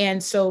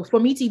 And so for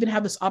me to even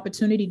have this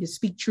opportunity to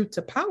speak truth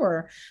to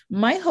power,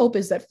 my hope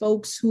is that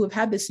folks who have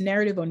had this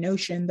narrative or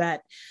notion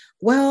that,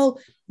 well,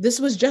 this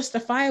was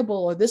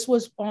justifiable or this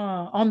was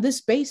on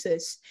this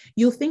basis,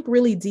 you'll think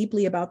really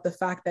deeply about the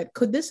fact that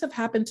could this have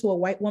happened to a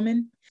white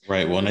woman?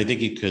 Right. Well, and I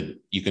think you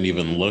can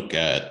even look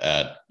at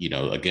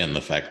again,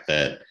 the fact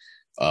that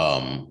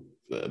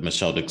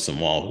Michelle Dixon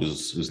Wall,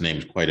 who's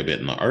named quite a bit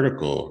in the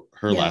article,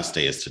 her last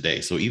day is today.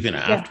 So even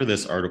after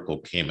this article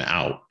came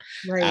out,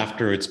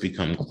 after it's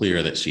become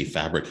clear that she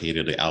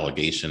fabricated the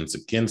allegations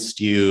against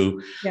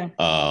you,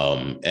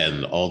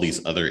 and all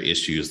these other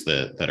issues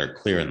that are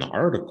clear in the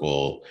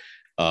article,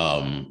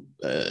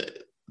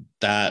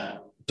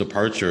 that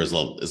departure is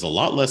a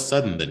lot less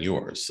sudden than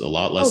yours, a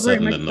lot less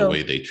sudden than the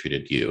way they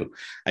treated you.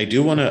 I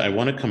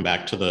want to come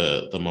back to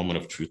the moment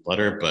of truth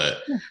letter,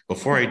 but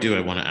before I do,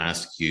 I want to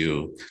ask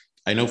you,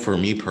 I know for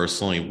me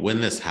personally,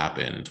 when this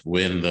happened,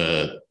 when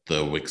the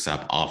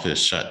WCSAP office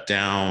shut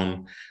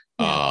down,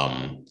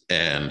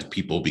 and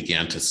people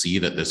began to see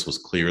that this was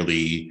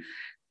clearly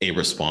a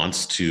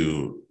response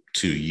to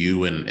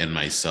you and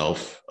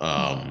myself,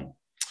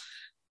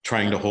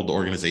 trying to hold the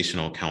organization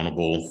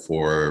accountable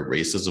for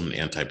racism and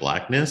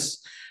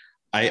anti-Blackness,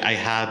 I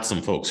had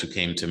some folks who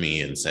came to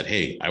me and said,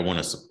 hey, I want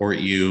to support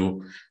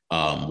you.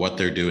 What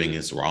they're doing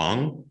is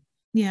wrong.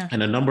 Yeah.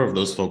 And a number of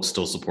those folks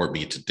still support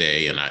me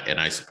today, and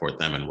I support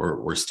them, and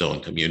we're still in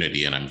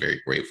community, and I'm very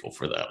grateful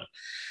for them.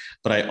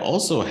 But I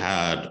also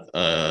had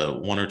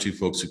one or two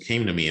folks who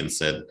came to me and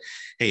said,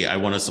 hey, I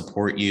want to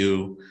support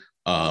you.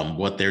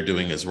 What they're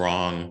doing is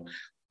wrong.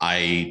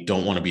 I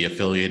don't want to be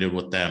affiliated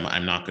with them.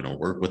 I'm not going to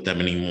work with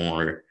them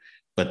anymore.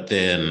 But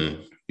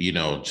then,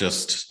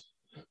 just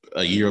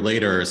a year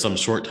later, some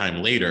short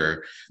time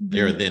later,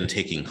 they're then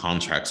taking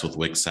contracts with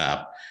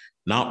WCSAP,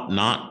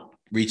 not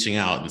reaching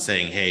out and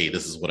saying, hey,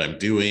 this is what I'm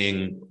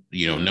doing,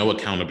 no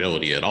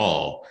accountability at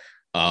all.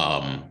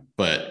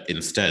 But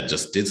instead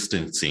just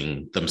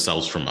distancing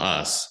themselves from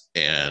us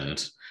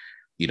and,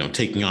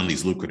 taking on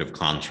these lucrative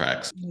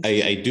contracts.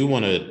 I do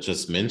want to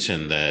just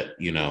mention that,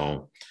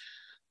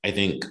 I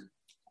think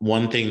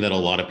one thing that a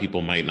lot of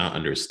people might not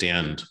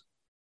understand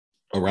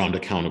around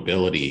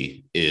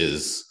accountability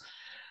is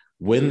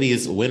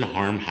when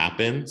harm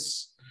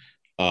happens,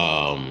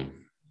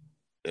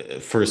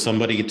 for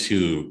somebody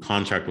to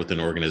contract with an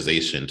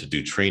organization, to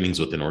do trainings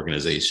with an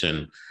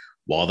organization,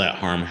 while that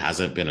harm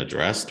hasn't been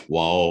addressed,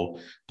 while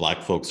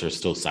Black folks are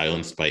still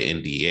silenced by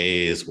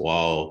NDAs,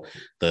 while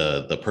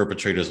the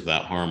perpetrators of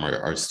that harm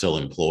are still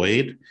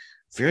employed,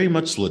 very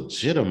much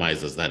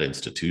legitimizes that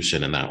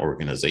institution and that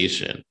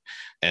organization.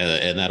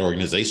 And that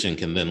organization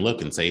can then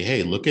look and say,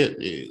 hey,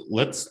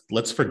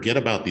 let's forget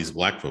about these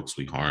Black folks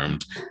we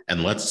harmed,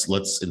 and let's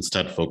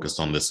instead focus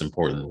on this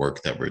important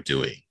work that we're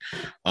doing.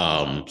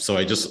 So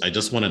I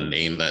just want to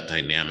name that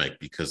dynamic,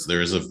 because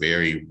there is a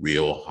very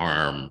real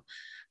harm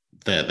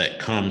that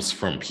comes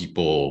from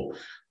people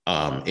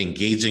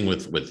engaging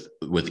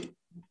with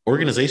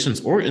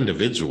organizations or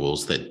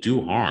individuals that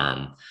do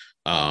harm.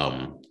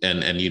 And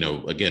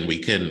again, we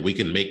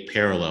can make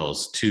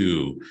parallels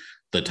to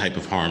the type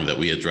of harm that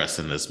we address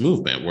in this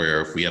movement,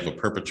 where if we have a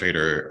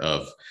perpetrator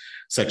of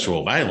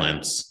sexual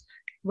violence,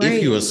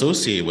 if you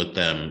associate with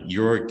them,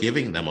 you're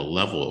giving them a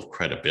level of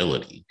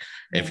credibility.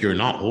 If you're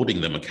not holding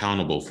them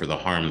accountable for the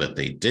harm that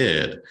they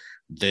did,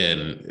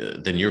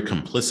 then you're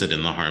complicit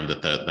in the harm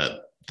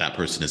that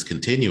person is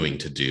continuing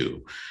to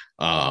do.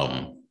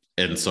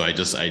 And so I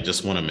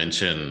just want to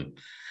mention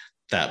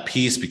that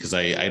piece, because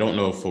I don't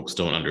know if folks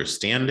don't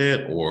understand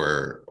it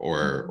or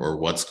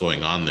what's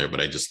going on there, but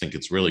I just think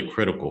it's really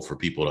critical for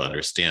people to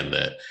understand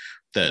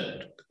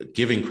that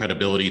giving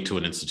credibility to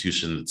an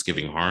institution that's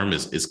giving harm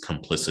is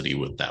complicity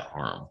with that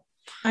harm.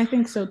 I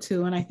think so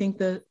too. And I think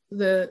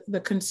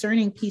the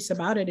concerning piece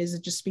about it is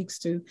it just speaks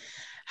to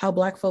how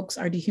Black folks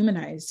are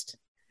dehumanized.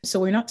 So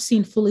we're not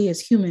seen fully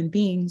as human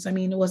beings. I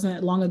mean, it wasn't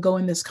that long ago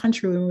in this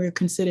country when we were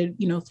considered,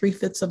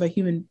 3/5 of a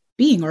human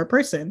being or a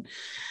person.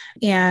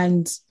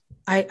 And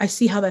I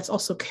see how that's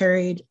also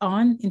carried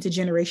on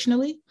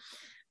intergenerationally,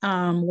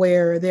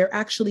 where there are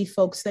actually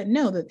folks that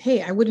know that,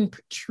 hey, I wouldn't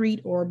treat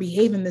or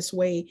behave in this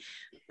way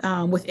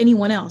with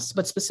anyone else,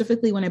 but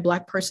specifically when a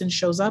Black person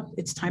shows up,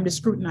 it's time to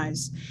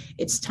scrutinize.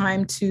 It's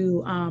time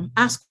to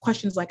ask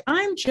questions like,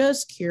 I'm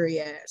just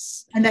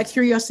curious. And that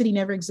curiosity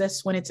never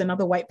exists when it's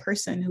another white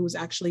person who's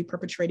actually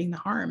perpetrating the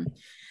harm.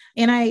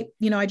 And I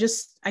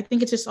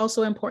think it's just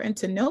also important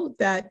to note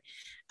that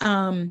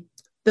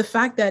the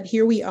fact that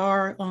here we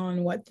are on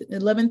the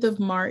 11th of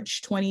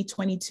March,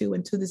 2022,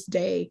 and to this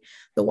day,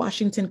 the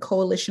Washington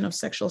Coalition of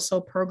Sexual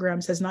Assault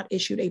Programs has not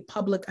issued a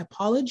public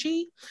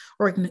apology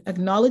or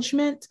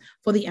acknowledgement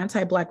for the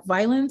anti-Black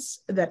violence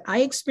that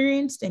I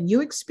experienced and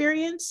you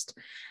experienced.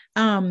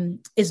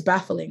 is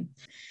baffling.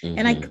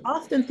 And I Mm-hmm.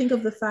 often think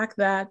of the fact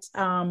that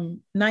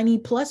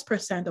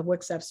 90+% of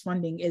WICSAP's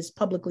funding is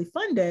publicly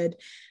funded.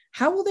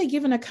 How will they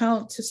give an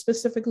account to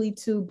specifically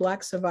to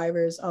Black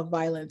survivors of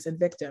violence and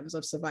victims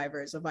of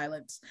survivors of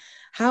violence?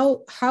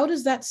 How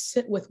does that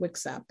sit with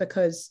WICSAP?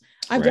 Because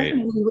I've Right.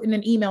 definitely written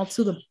an email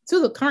to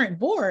the current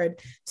board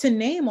to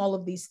name all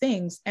of these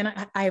things, and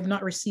I have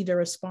not received a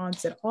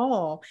response at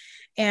all.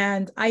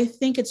 And I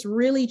think it's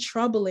really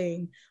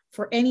troubling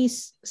for any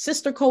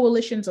sister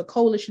coalitions or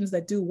coalitions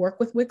that do work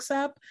with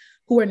WICSAP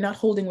who are not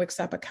holding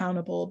WICSAP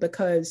accountable,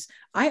 because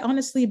I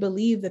honestly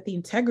believe that the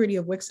integrity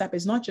of WICSAP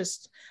is not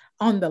just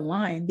on the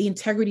line. The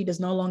integrity does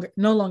no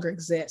longer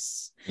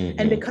exists. And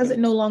Mm-hmm. because it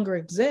no longer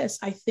exists,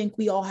 I think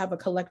we all have a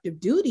collective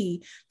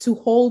duty to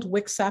hold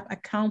WICSAP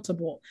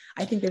accountable.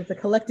 I think there's a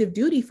collective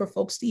duty for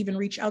folks to even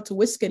reach out to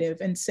WISCADIV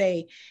and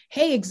say,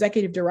 hey,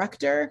 executive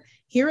director,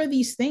 here are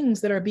these things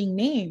that are being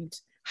named.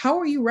 How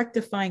are you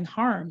rectifying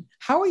harm?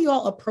 How are you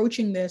all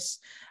approaching this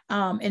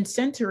and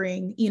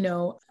centering,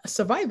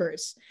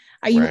 survivors?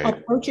 Are you Right.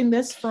 approaching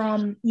this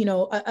from,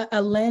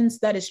 a lens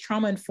that is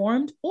trauma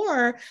informed,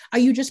 or are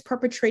you just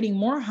perpetrating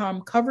more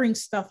harm, covering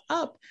stuff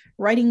up,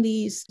 writing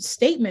these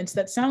statements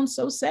that sound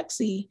so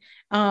sexy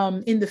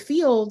in the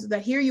field,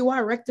 that here you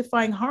are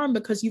rectifying harm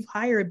because you've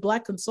hired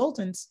Black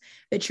consultants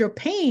that you're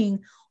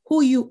paying,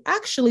 who you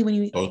actually, when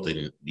you Both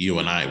you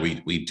and I,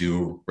 we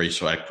do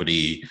racial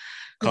equity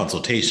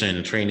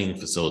consultation, training,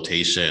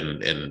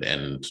 facilitation,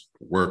 and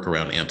work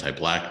around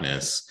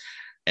anti-Blackness.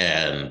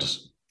 And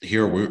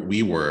here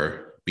we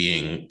were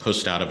being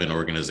pushed out of an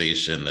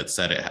organization that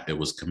said it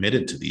was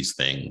committed to these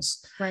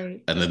things.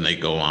 Right. And then they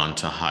go on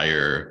to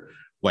hire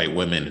white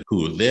women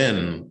who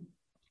then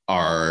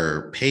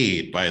are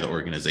paid by the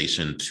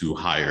organization to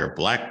hire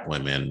Black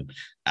women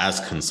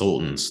as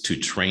consultants to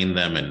train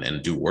them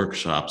and do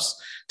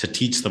workshops to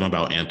teach them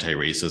about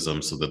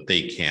anti-racism so that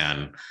they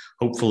can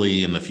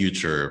hopefully in the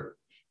future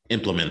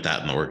implement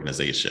that in the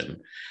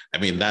organization. I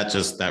mean,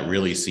 that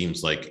really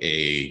seems like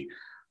a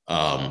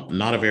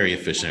not a very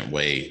efficient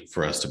way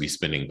for us to be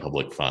spending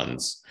public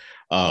funds.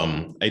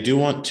 I do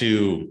want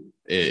to,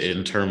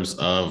 in terms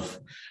of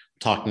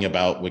talking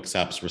about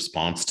WICSAP's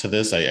response to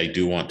this, I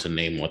do want to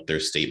name what their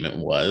statement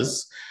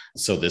was.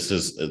 So this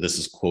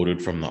is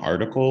quoted from the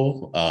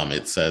article.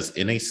 It says,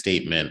 in a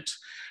statement,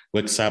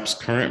 WICSAP's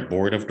current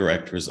board of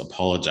directors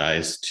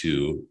apologized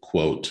to,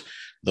 quote,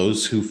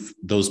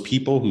 those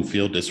people who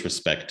feel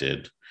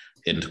disrespected,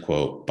 end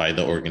quote, by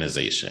the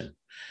organization.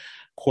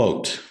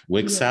 Quote,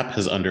 WICSAP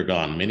has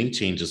undergone many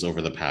changes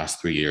over the past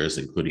 3 years,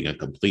 including a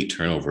complete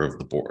turnover of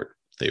the board,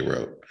 they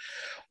wrote.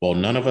 While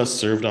none of us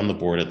served on the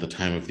board at the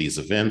time of these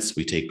events,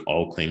 we take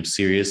all claims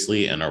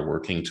seriously and are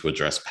working to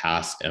address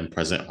past and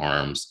present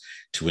harms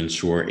to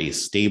ensure a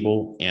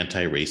stable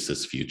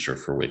anti-racist future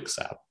for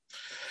WICSAP.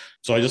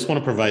 So I just want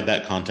to provide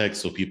that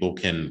context so people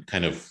can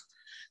kind of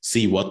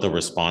see what the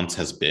response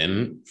has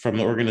been from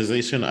the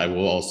organization. I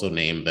will also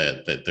name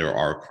that there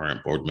are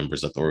current board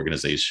members at the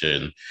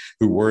organization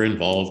who were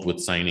involved with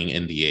signing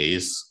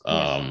NDAs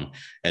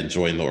and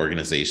joined the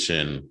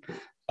organization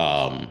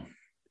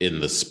in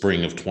the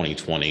spring of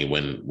 2020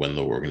 when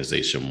the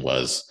organization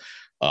was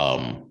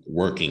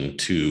working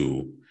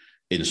to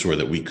ensure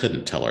that we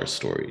couldn't tell our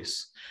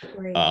stories.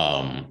 Right.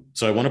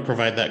 So I want to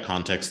provide that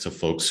context to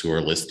folks who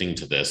are listening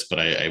to this, but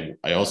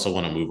I also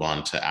want to move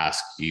on to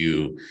ask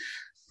you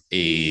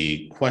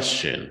a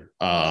question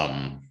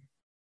about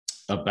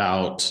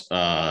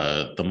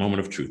the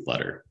Moment of Truth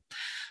letter.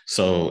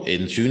 So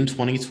in June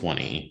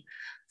 2020,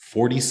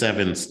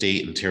 47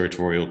 state and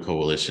territorial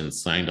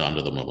coalitions signed on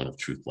to the Moment of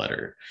Truth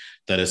letter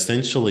that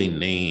essentially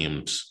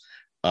named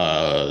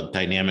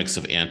dynamics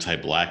of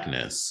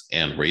anti-Blackness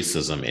and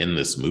racism in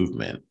this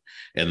movement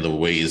and the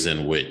ways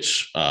in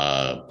which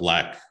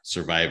Black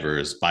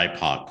survivors,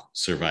 BIPOC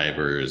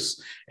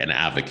survivors, and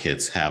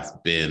advocates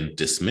have been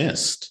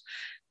dismissed.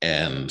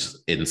 And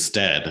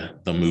instead,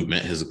 the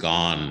movement has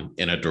gone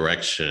in a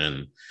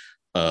direction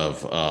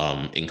of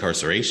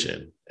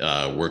incarceration,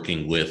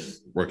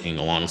 working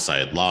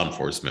alongside law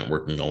enforcement,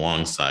 working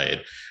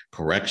alongside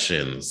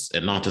corrections.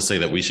 And not to say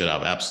that we should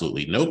have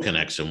absolutely no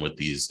connection with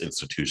these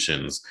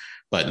institutions,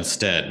 but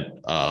instead,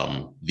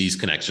 these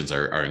connections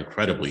are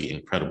incredibly,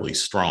 incredibly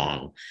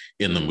strong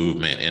in the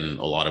movement and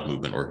a lot of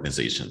movement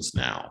organizations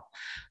now.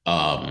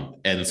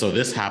 And so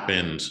this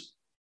happened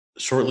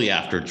shortly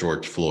after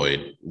George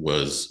Floyd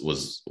was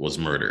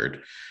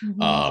murdered.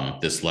 Mm-hmm.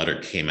 This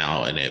letter came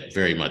out and it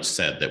very much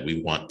said that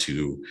we want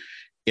to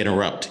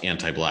interrupt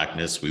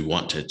anti-Blackness, we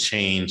want to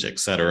change, et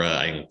cetera.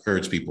 I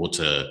encourage people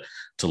to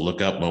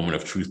look up Moment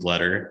of Truth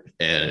letter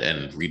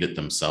and read it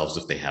themselves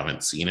if they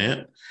haven't seen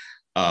it.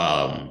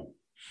 And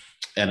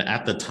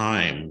at the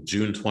time,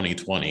 June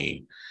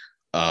 2020,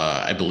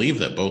 I believe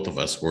that both of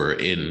us were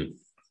in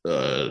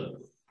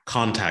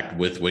contact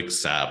with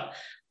WICSAP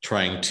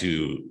trying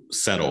to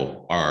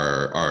settle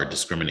our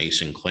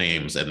discrimination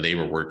claims, and they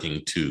were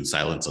working to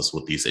silence us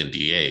with these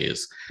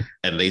NDAs,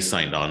 and they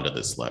signed on to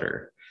this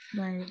letter.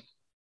 Right.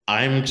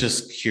 I'm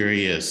just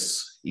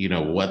curious,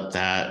 what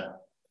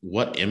that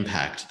what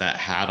impact that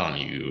had on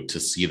you to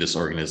see this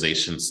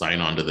organization sign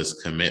on to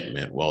this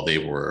commitment while they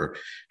were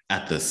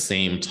at the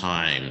same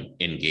time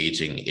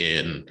engaging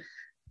in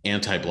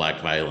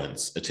anti-Black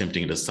violence,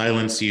 attempting to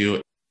silence you.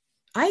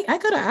 I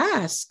gotta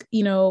ask,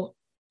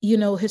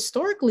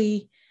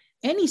 historically,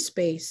 any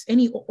space,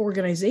 any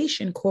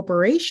organization,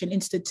 corporation,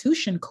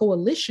 institution,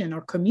 coalition,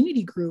 or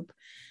community group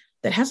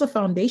that has a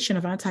foundation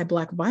of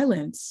anti-Black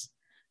violence,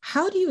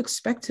 how do you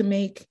expect to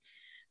make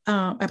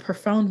a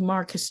profound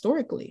mark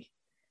historically?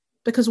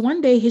 Because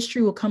one day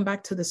history will come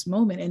back to this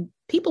moment and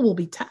people will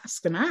be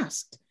tasked and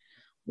asked,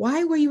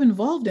 why were you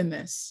involved in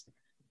this?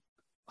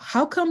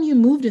 How come you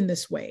moved in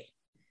this way?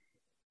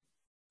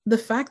 The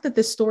fact that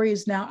this story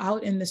is now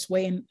out in this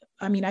way, and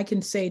I mean, I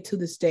can say to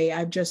this day,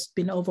 I've just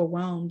been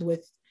overwhelmed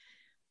with,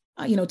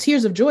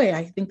 tears of joy.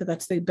 I think that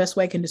that's the best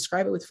way I can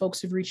describe it, with folks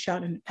who've reached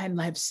out and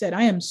have said,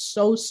 I am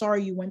so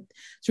sorry you went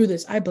through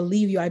this. I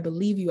believe you. I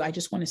believe you. I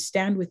just want to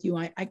stand with you.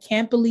 I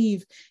can't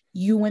believe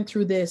you went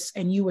through this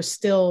and you were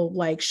still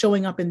like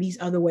showing up in these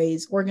other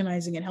ways,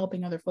 organizing and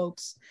helping other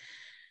folks.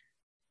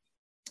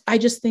 I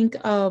just think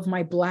of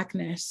my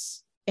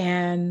Blackness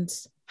and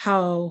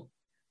how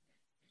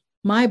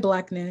my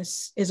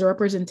Blackness is a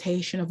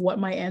representation of what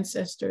my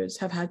ancestors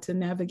have had to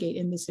navigate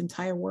in this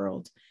entire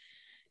world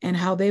and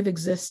how they've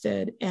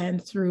existed.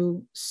 And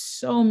through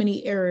so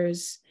many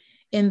eras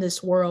in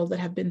this world that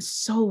have been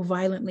so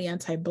violently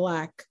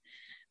anti-Black,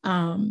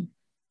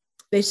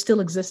 they still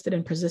existed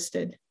and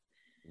persisted.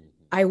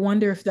 I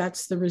wonder if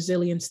that's the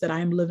resilience that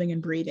I'm living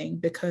and breathing,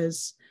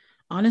 because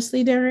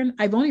honestly, Darren,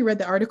 I've only read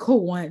the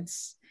article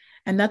once,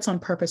 and that's on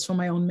purpose for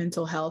my own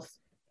mental health.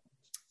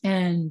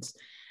 And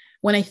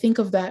when I think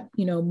of that,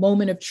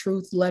 moment of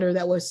truth letter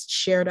that was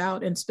shared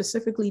out, and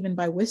specifically even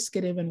by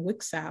WSCDF and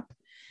WCSAP,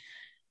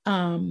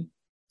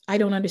 I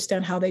don't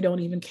understand how they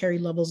don't even carry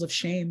levels of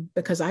shame,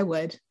 because I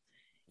would.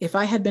 If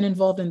I had been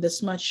involved in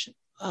this much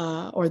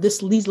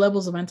these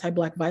levels of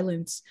anti-Black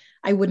violence,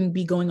 I wouldn't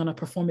be going on a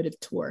performative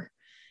tour.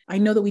 I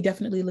know that we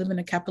definitely live in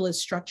a capitalist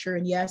structure,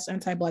 and yes,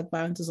 anti-Black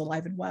violence is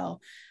alive and well,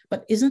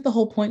 but isn't the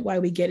whole point why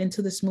we get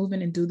into this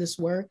movement and do this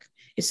work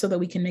is so that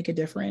we can make a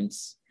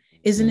difference?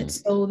 Isn't it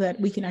so that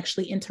we can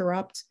actually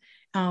interrupt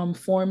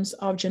forms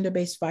of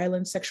gender-based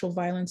violence, sexual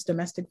violence,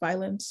 domestic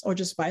violence, or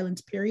just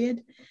violence,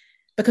 period?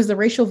 Because the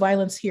racial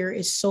violence here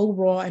is so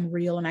raw and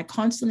real. And I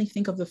constantly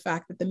think of the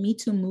fact that the Me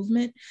Too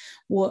movement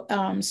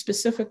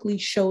specifically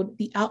showed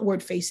the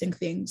outward facing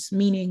things,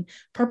 meaning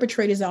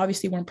perpetrators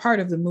obviously weren't part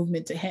of the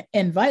movement to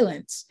end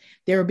violence.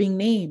 They were being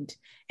named.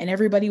 And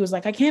everybody was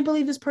like, I can't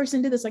believe this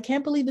person did this. I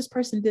can't believe this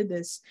person did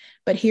this.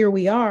 But here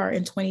we are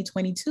in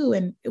 2022.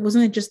 And it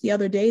wasn't just the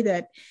other day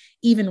that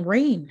even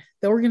RAINN,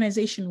 the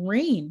organization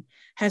RAINN,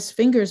 has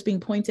fingers being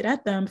pointed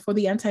at them for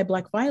the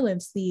anti-Black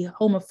violence, the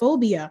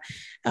homophobia,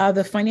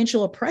 the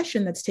financial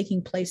oppression that's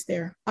taking place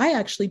there. I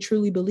actually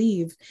truly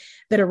believe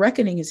that a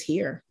reckoning is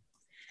here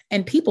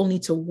and people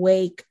need to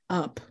wake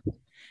up.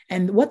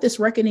 And what this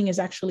reckoning is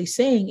actually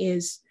saying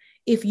is,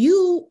 if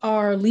you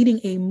are leading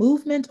a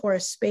movement or a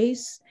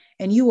space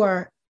and you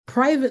are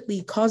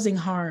privately causing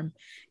harm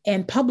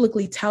and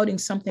publicly touting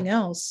something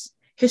else,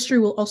 history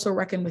will also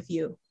reckon with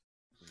you.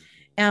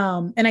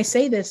 And I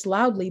say this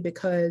loudly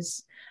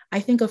because I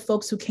think of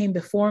folks who came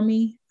before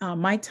me,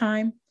 my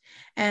time,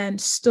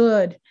 and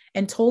stood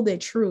and told their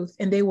truth,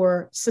 and they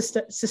were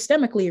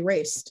systemically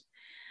erased.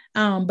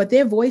 But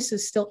their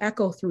voices still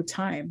echo through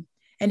time,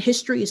 and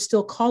history is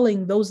still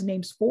calling those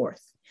names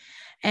forth.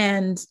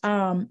 And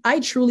I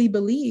truly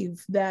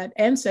believe that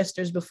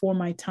ancestors before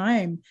my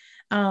time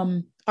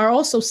are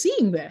also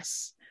seeing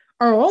this,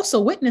 are also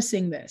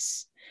witnessing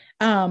this.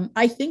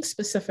 I think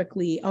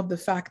specifically of the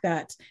fact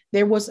that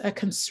there was a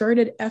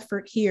concerted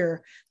effort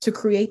here to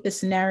create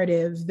this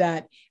narrative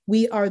that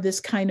we are this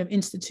kind of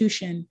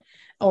institution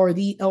or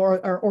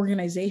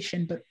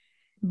organization,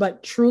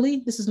 but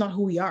truly, this is not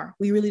who we are.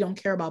 We really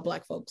don't care about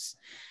Black folks.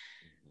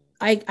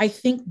 I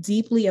think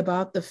deeply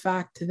about the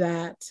fact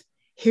that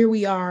here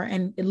we are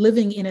and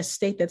living in a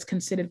state that's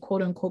considered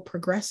quote unquote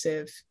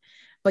progressive,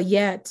 but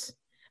yet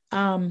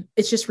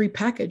it's just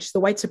repackaged. The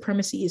white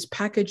supremacy is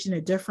packaged in a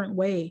different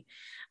way.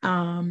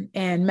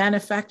 And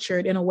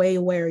manufactured in a way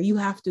where you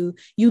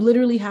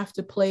literally have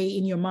to play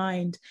in your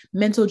mind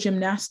mental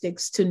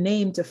gymnastics to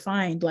name, to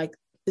find, like,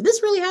 did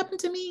this really happen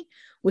to me?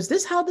 Was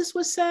this how this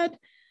was said?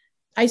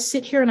 I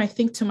sit here and I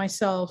think to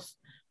myself,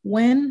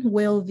 when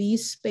will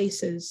these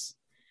spaces,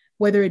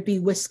 whether it be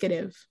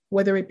WSCDF,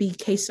 whether it be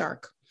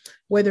KSARC,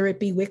 whether it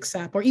be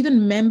WCSAP, or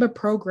even member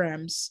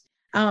programs,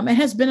 and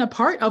has been a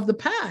part of the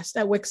past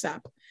at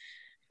WCSAP,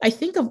 I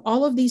think of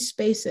all of these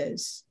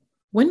spaces.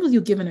 When will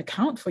you give an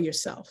account for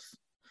yourself?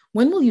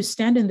 When will you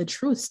stand in the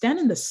truth, stand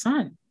in the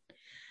sun?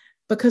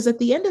 Because at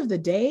the end of the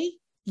day,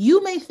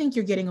 you may think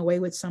you're getting away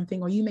with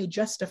something, or you may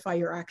justify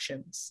your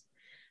actions.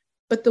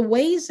 But the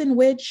ways in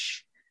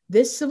which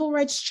this civil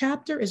rights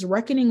chapter is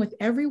reckoning with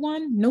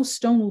everyone, no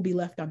stone will be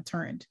left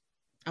unturned.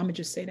 I'm gonna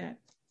just say that.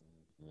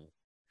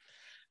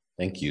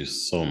 Thank you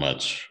so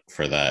much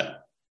for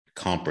that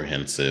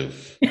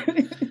comprehensive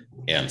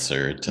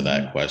answer to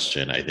that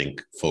question. I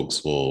think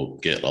folks will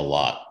get a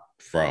lot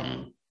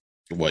from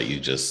what you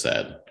just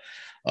said.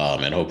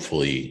 And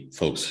hopefully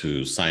folks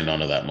who signed on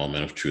to that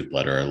Moment of Truth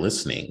letter are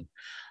listening.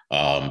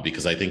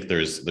 Because I think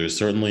there's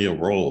certainly a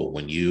role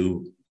when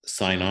you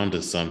sign on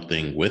to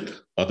something with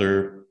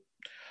other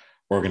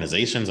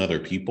organizations, other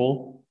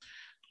people,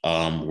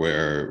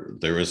 where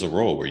there is a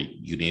role where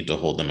you need to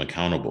hold them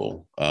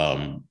accountable.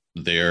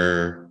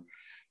 Their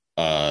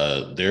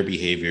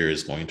behavior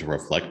is going to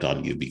reflect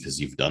on you because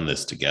you've done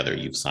this together.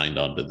 You've signed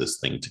on to this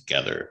thing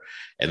together.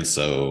 And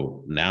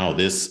so now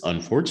this,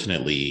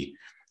 unfortunately,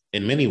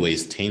 in many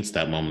ways taints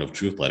that Moment of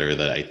Truth letter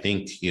that I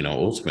think,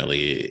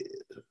 ultimately,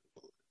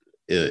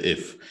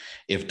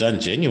 if done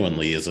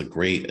genuinely, is a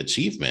great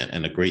achievement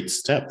and a great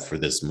step for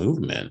this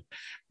movement.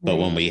 But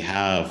when we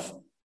have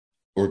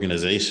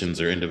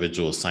organizations or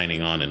individuals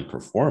signing on in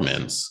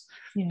performance,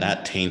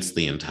 that taints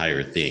the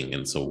entire thing.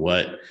 And so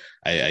what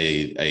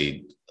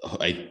I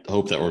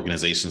hope that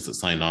organizations that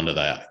signed on to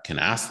that can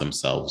ask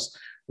themselves,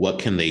 what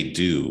can they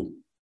do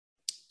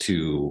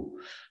to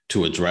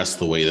address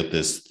the way that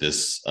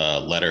this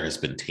letter has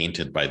been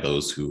tainted by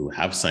those who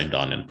have signed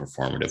on in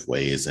performative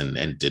ways and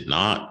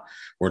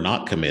were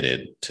not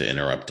committed to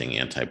interrupting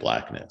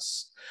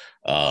anti-Blackness.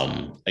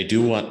 I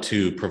do want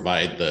to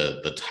provide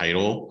the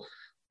title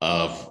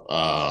of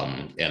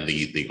and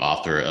the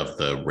author of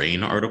the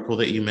RAIN article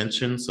that you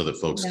mentioned, so that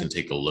folks can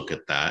take a look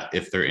at that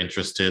if they're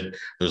interested.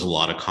 There's a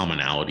lot of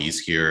commonalities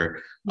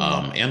here,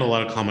 and a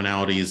lot of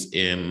commonalities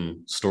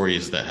in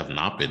stories that have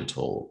not been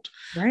told.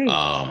 Right.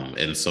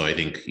 And so I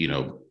think,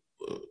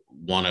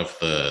 one of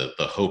the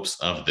hopes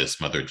of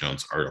this Mother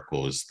Jones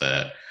article is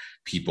that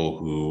people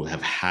who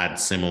have had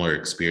similar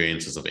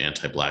experiences of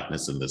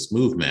anti-Blackness in this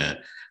movement,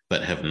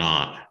 but have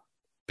not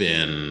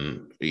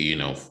been,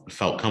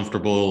 felt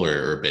comfortable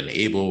or been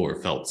able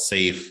or felt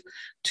safe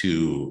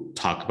to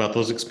talk about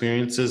those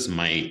experiences,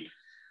 might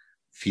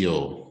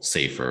feel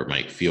safer,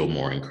 might feel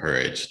more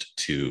encouraged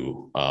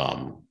to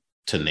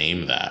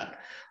name that.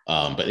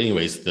 But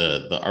anyways,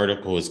 the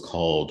article is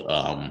called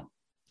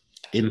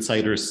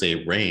Insiders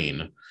Say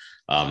RAIN.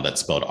 That's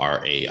spelled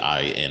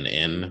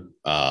RAINN.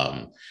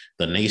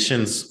 The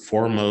nation's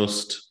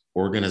foremost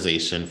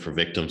organization for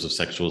victims of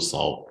sexual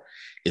assault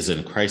is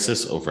in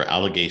crisis over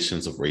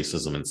allegations of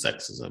racism and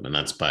sexism. And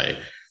that's by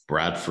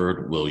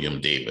Bradford William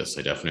Davis.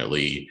 I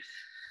definitely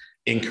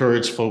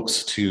encourage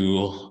folks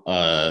to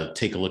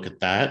take a look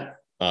at that.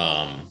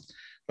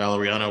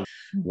 Valeriana,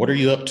 what are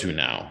you up to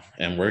now?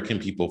 And where can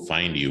people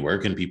find you? Where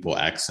can people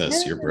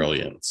access your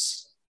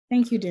brilliance?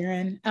 Thank you,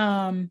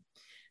 Darren.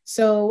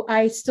 So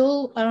I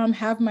still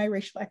have my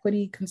racial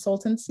equity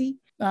consultancy,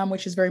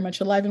 which is very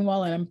much alive and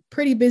well, and I'm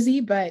pretty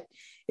busy, but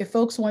if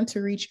folks want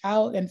to reach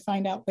out and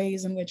find out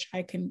ways in which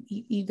I can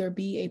either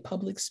be a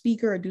public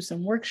speaker or do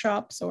some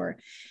workshops or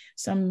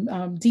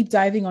some deep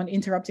diving on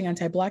interrupting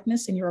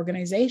anti-Blackness in your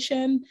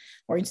organization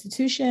or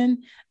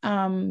institution,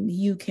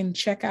 you can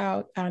check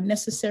out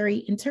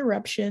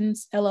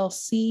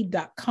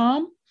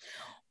necessaryinterruptionsllc.com,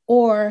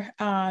 or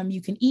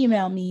you can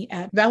email me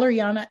at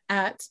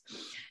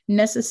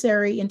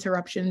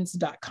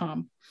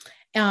valeriana@necessaryinterruptions.com.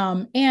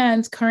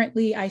 And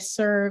currently I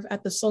serve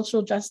at the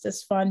Social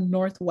Justice Fund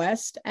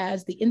Northwest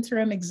as the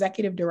interim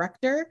executive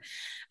director.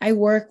 I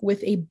work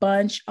with a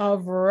bunch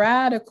of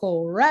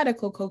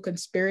radical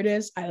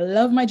co-conspirators. I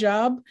love my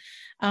job.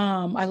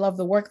 I love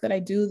the work that I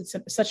do. It's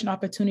such an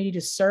opportunity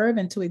to serve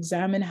and to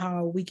examine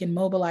how we can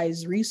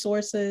mobilize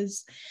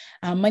resources,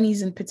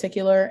 monies in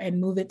particular, and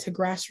move it to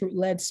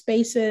grassroots-led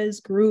spaces,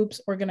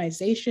 groups,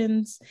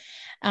 organizations.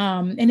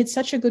 And it's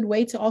such a good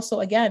way to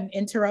also, again,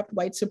 interrupt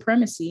white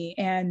supremacy.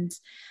 And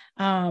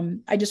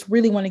I just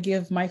really want to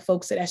give my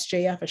folks at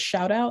SJF a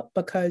shout out,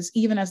 because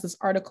even as this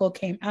article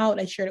came out,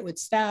 I shared it with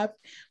staff,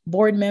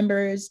 board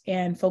members,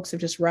 and folks have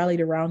just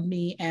rallied around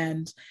me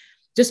and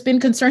just been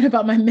concerned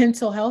about my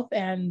mental health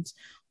and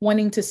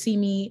wanting to see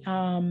me,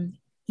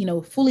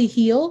 fully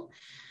heal.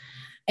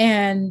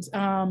 And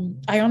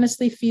I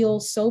honestly feel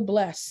so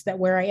blessed that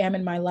where I am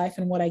in my life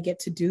and what I get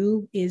to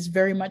do is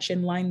very much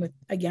in line with,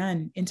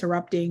 again,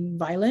 interrupting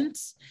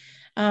violence,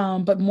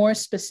 but more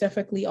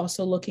specifically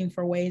also looking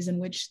for ways in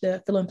which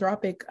the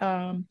philanthropic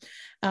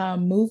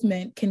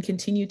movement can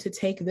continue to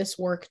take this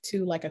work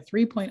to like a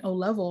 3.0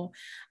 level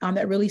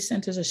that really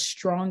centers a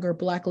stronger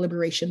Black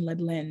liberation-led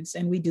lens.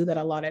 And we do that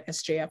a lot at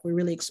SJF. We're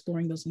really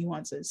exploring those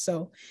nuances.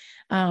 So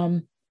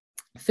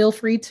feel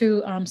free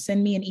to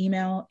send me an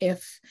email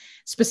if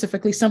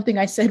specifically something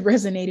I said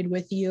resonated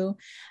with you.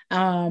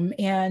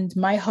 And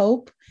my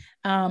hope,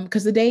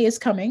 because the day is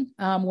coming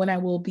when I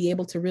will be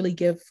able to really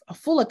give a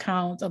full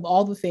account of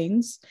all the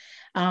things.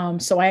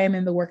 So I am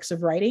in the works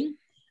of writing.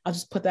 I'll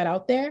just put that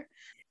out there.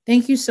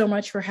 Thank you so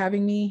much for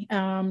having me,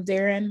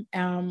 Darren.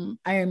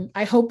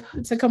 I hope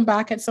to come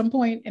back at some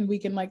point and we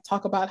can like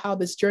talk about how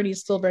this journey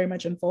is still very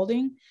much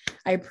unfolding.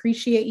 I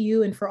appreciate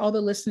you, and for all the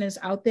listeners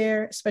out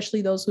there,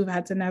 especially those who've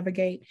had to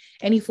navigate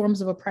any forms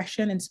of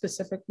oppression and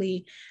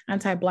specifically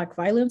anti-Black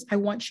violence, I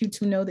want you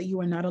to know that you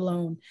are not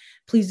alone.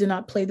 Please do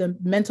not play the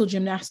mental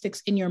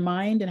gymnastics in your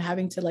mind and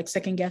having to like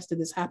second guess, did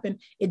this happen?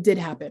 It did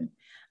happen.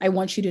 I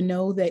want you to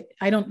know that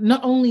I don't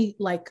not only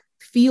like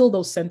feel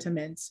those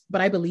sentiments,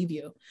 but I believe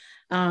you.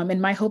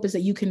 And my hope is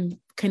that you can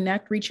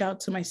connect, reach out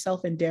to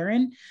myself and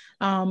Darren,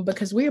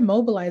 because we are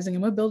mobilizing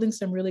and we're building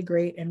some really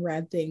great and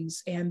rad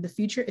things. And the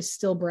future is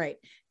still bright,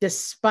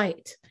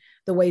 despite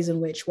the ways in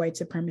which white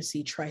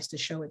supremacy tries to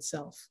show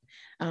itself.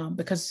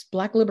 Because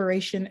Black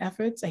liberation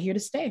efforts are here to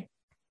stay.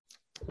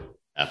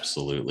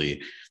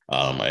 Absolutely.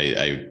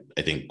 I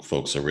think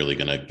folks are really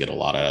going to get a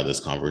lot out of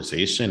this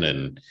conversation,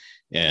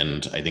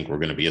 and I think we're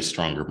going to be a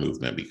stronger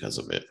movement because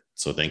of it.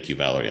 So thank you,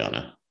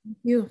 Valeriana.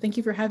 Thank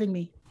you for having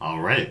me. All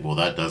right. Well,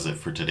 that does it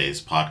for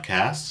today's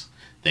podcast.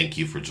 Thank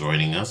you for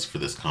joining us for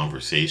this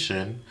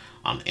conversation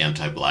on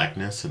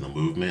anti-Blackness and the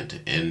movement to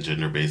end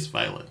gender-based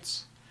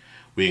violence.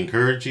 We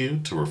encourage you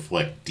to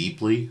reflect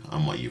deeply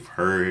on what you've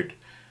heard,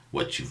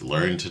 what you've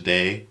learned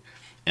today,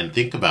 and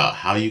think about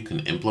how you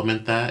can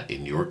implement that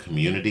in your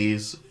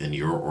communities and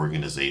your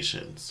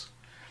organizations.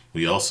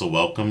 We also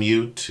welcome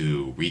you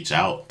to reach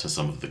out to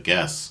some of the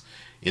guests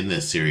in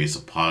this series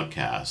of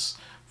podcasts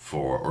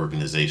for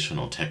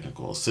organizational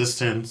technical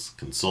assistance,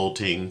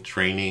 consulting,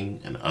 training,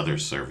 and other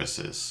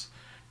services.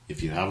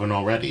 If you haven't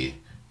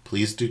already,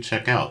 please do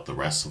check out the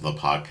rest of the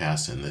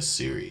podcasts in this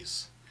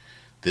series.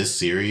 This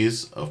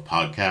series of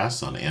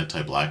podcasts on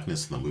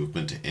anti-Blackness and the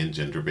movement to end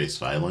gender-based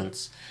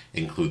violence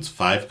includes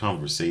 5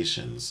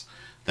 conversations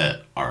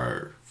that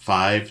are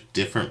 5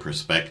 different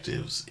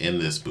perspectives in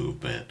this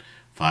movement,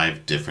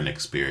 5 different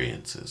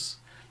experiences.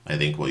 I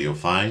think what you'll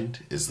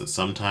find is that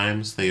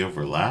sometimes they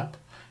overlap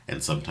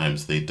and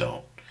sometimes they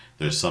don't.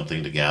 There's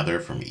something to gather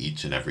from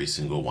each and every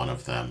single one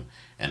of them.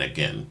 And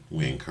again,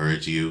 we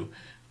encourage you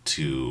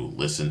to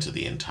listen to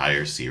the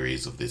entire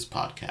series of these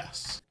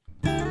podcasts.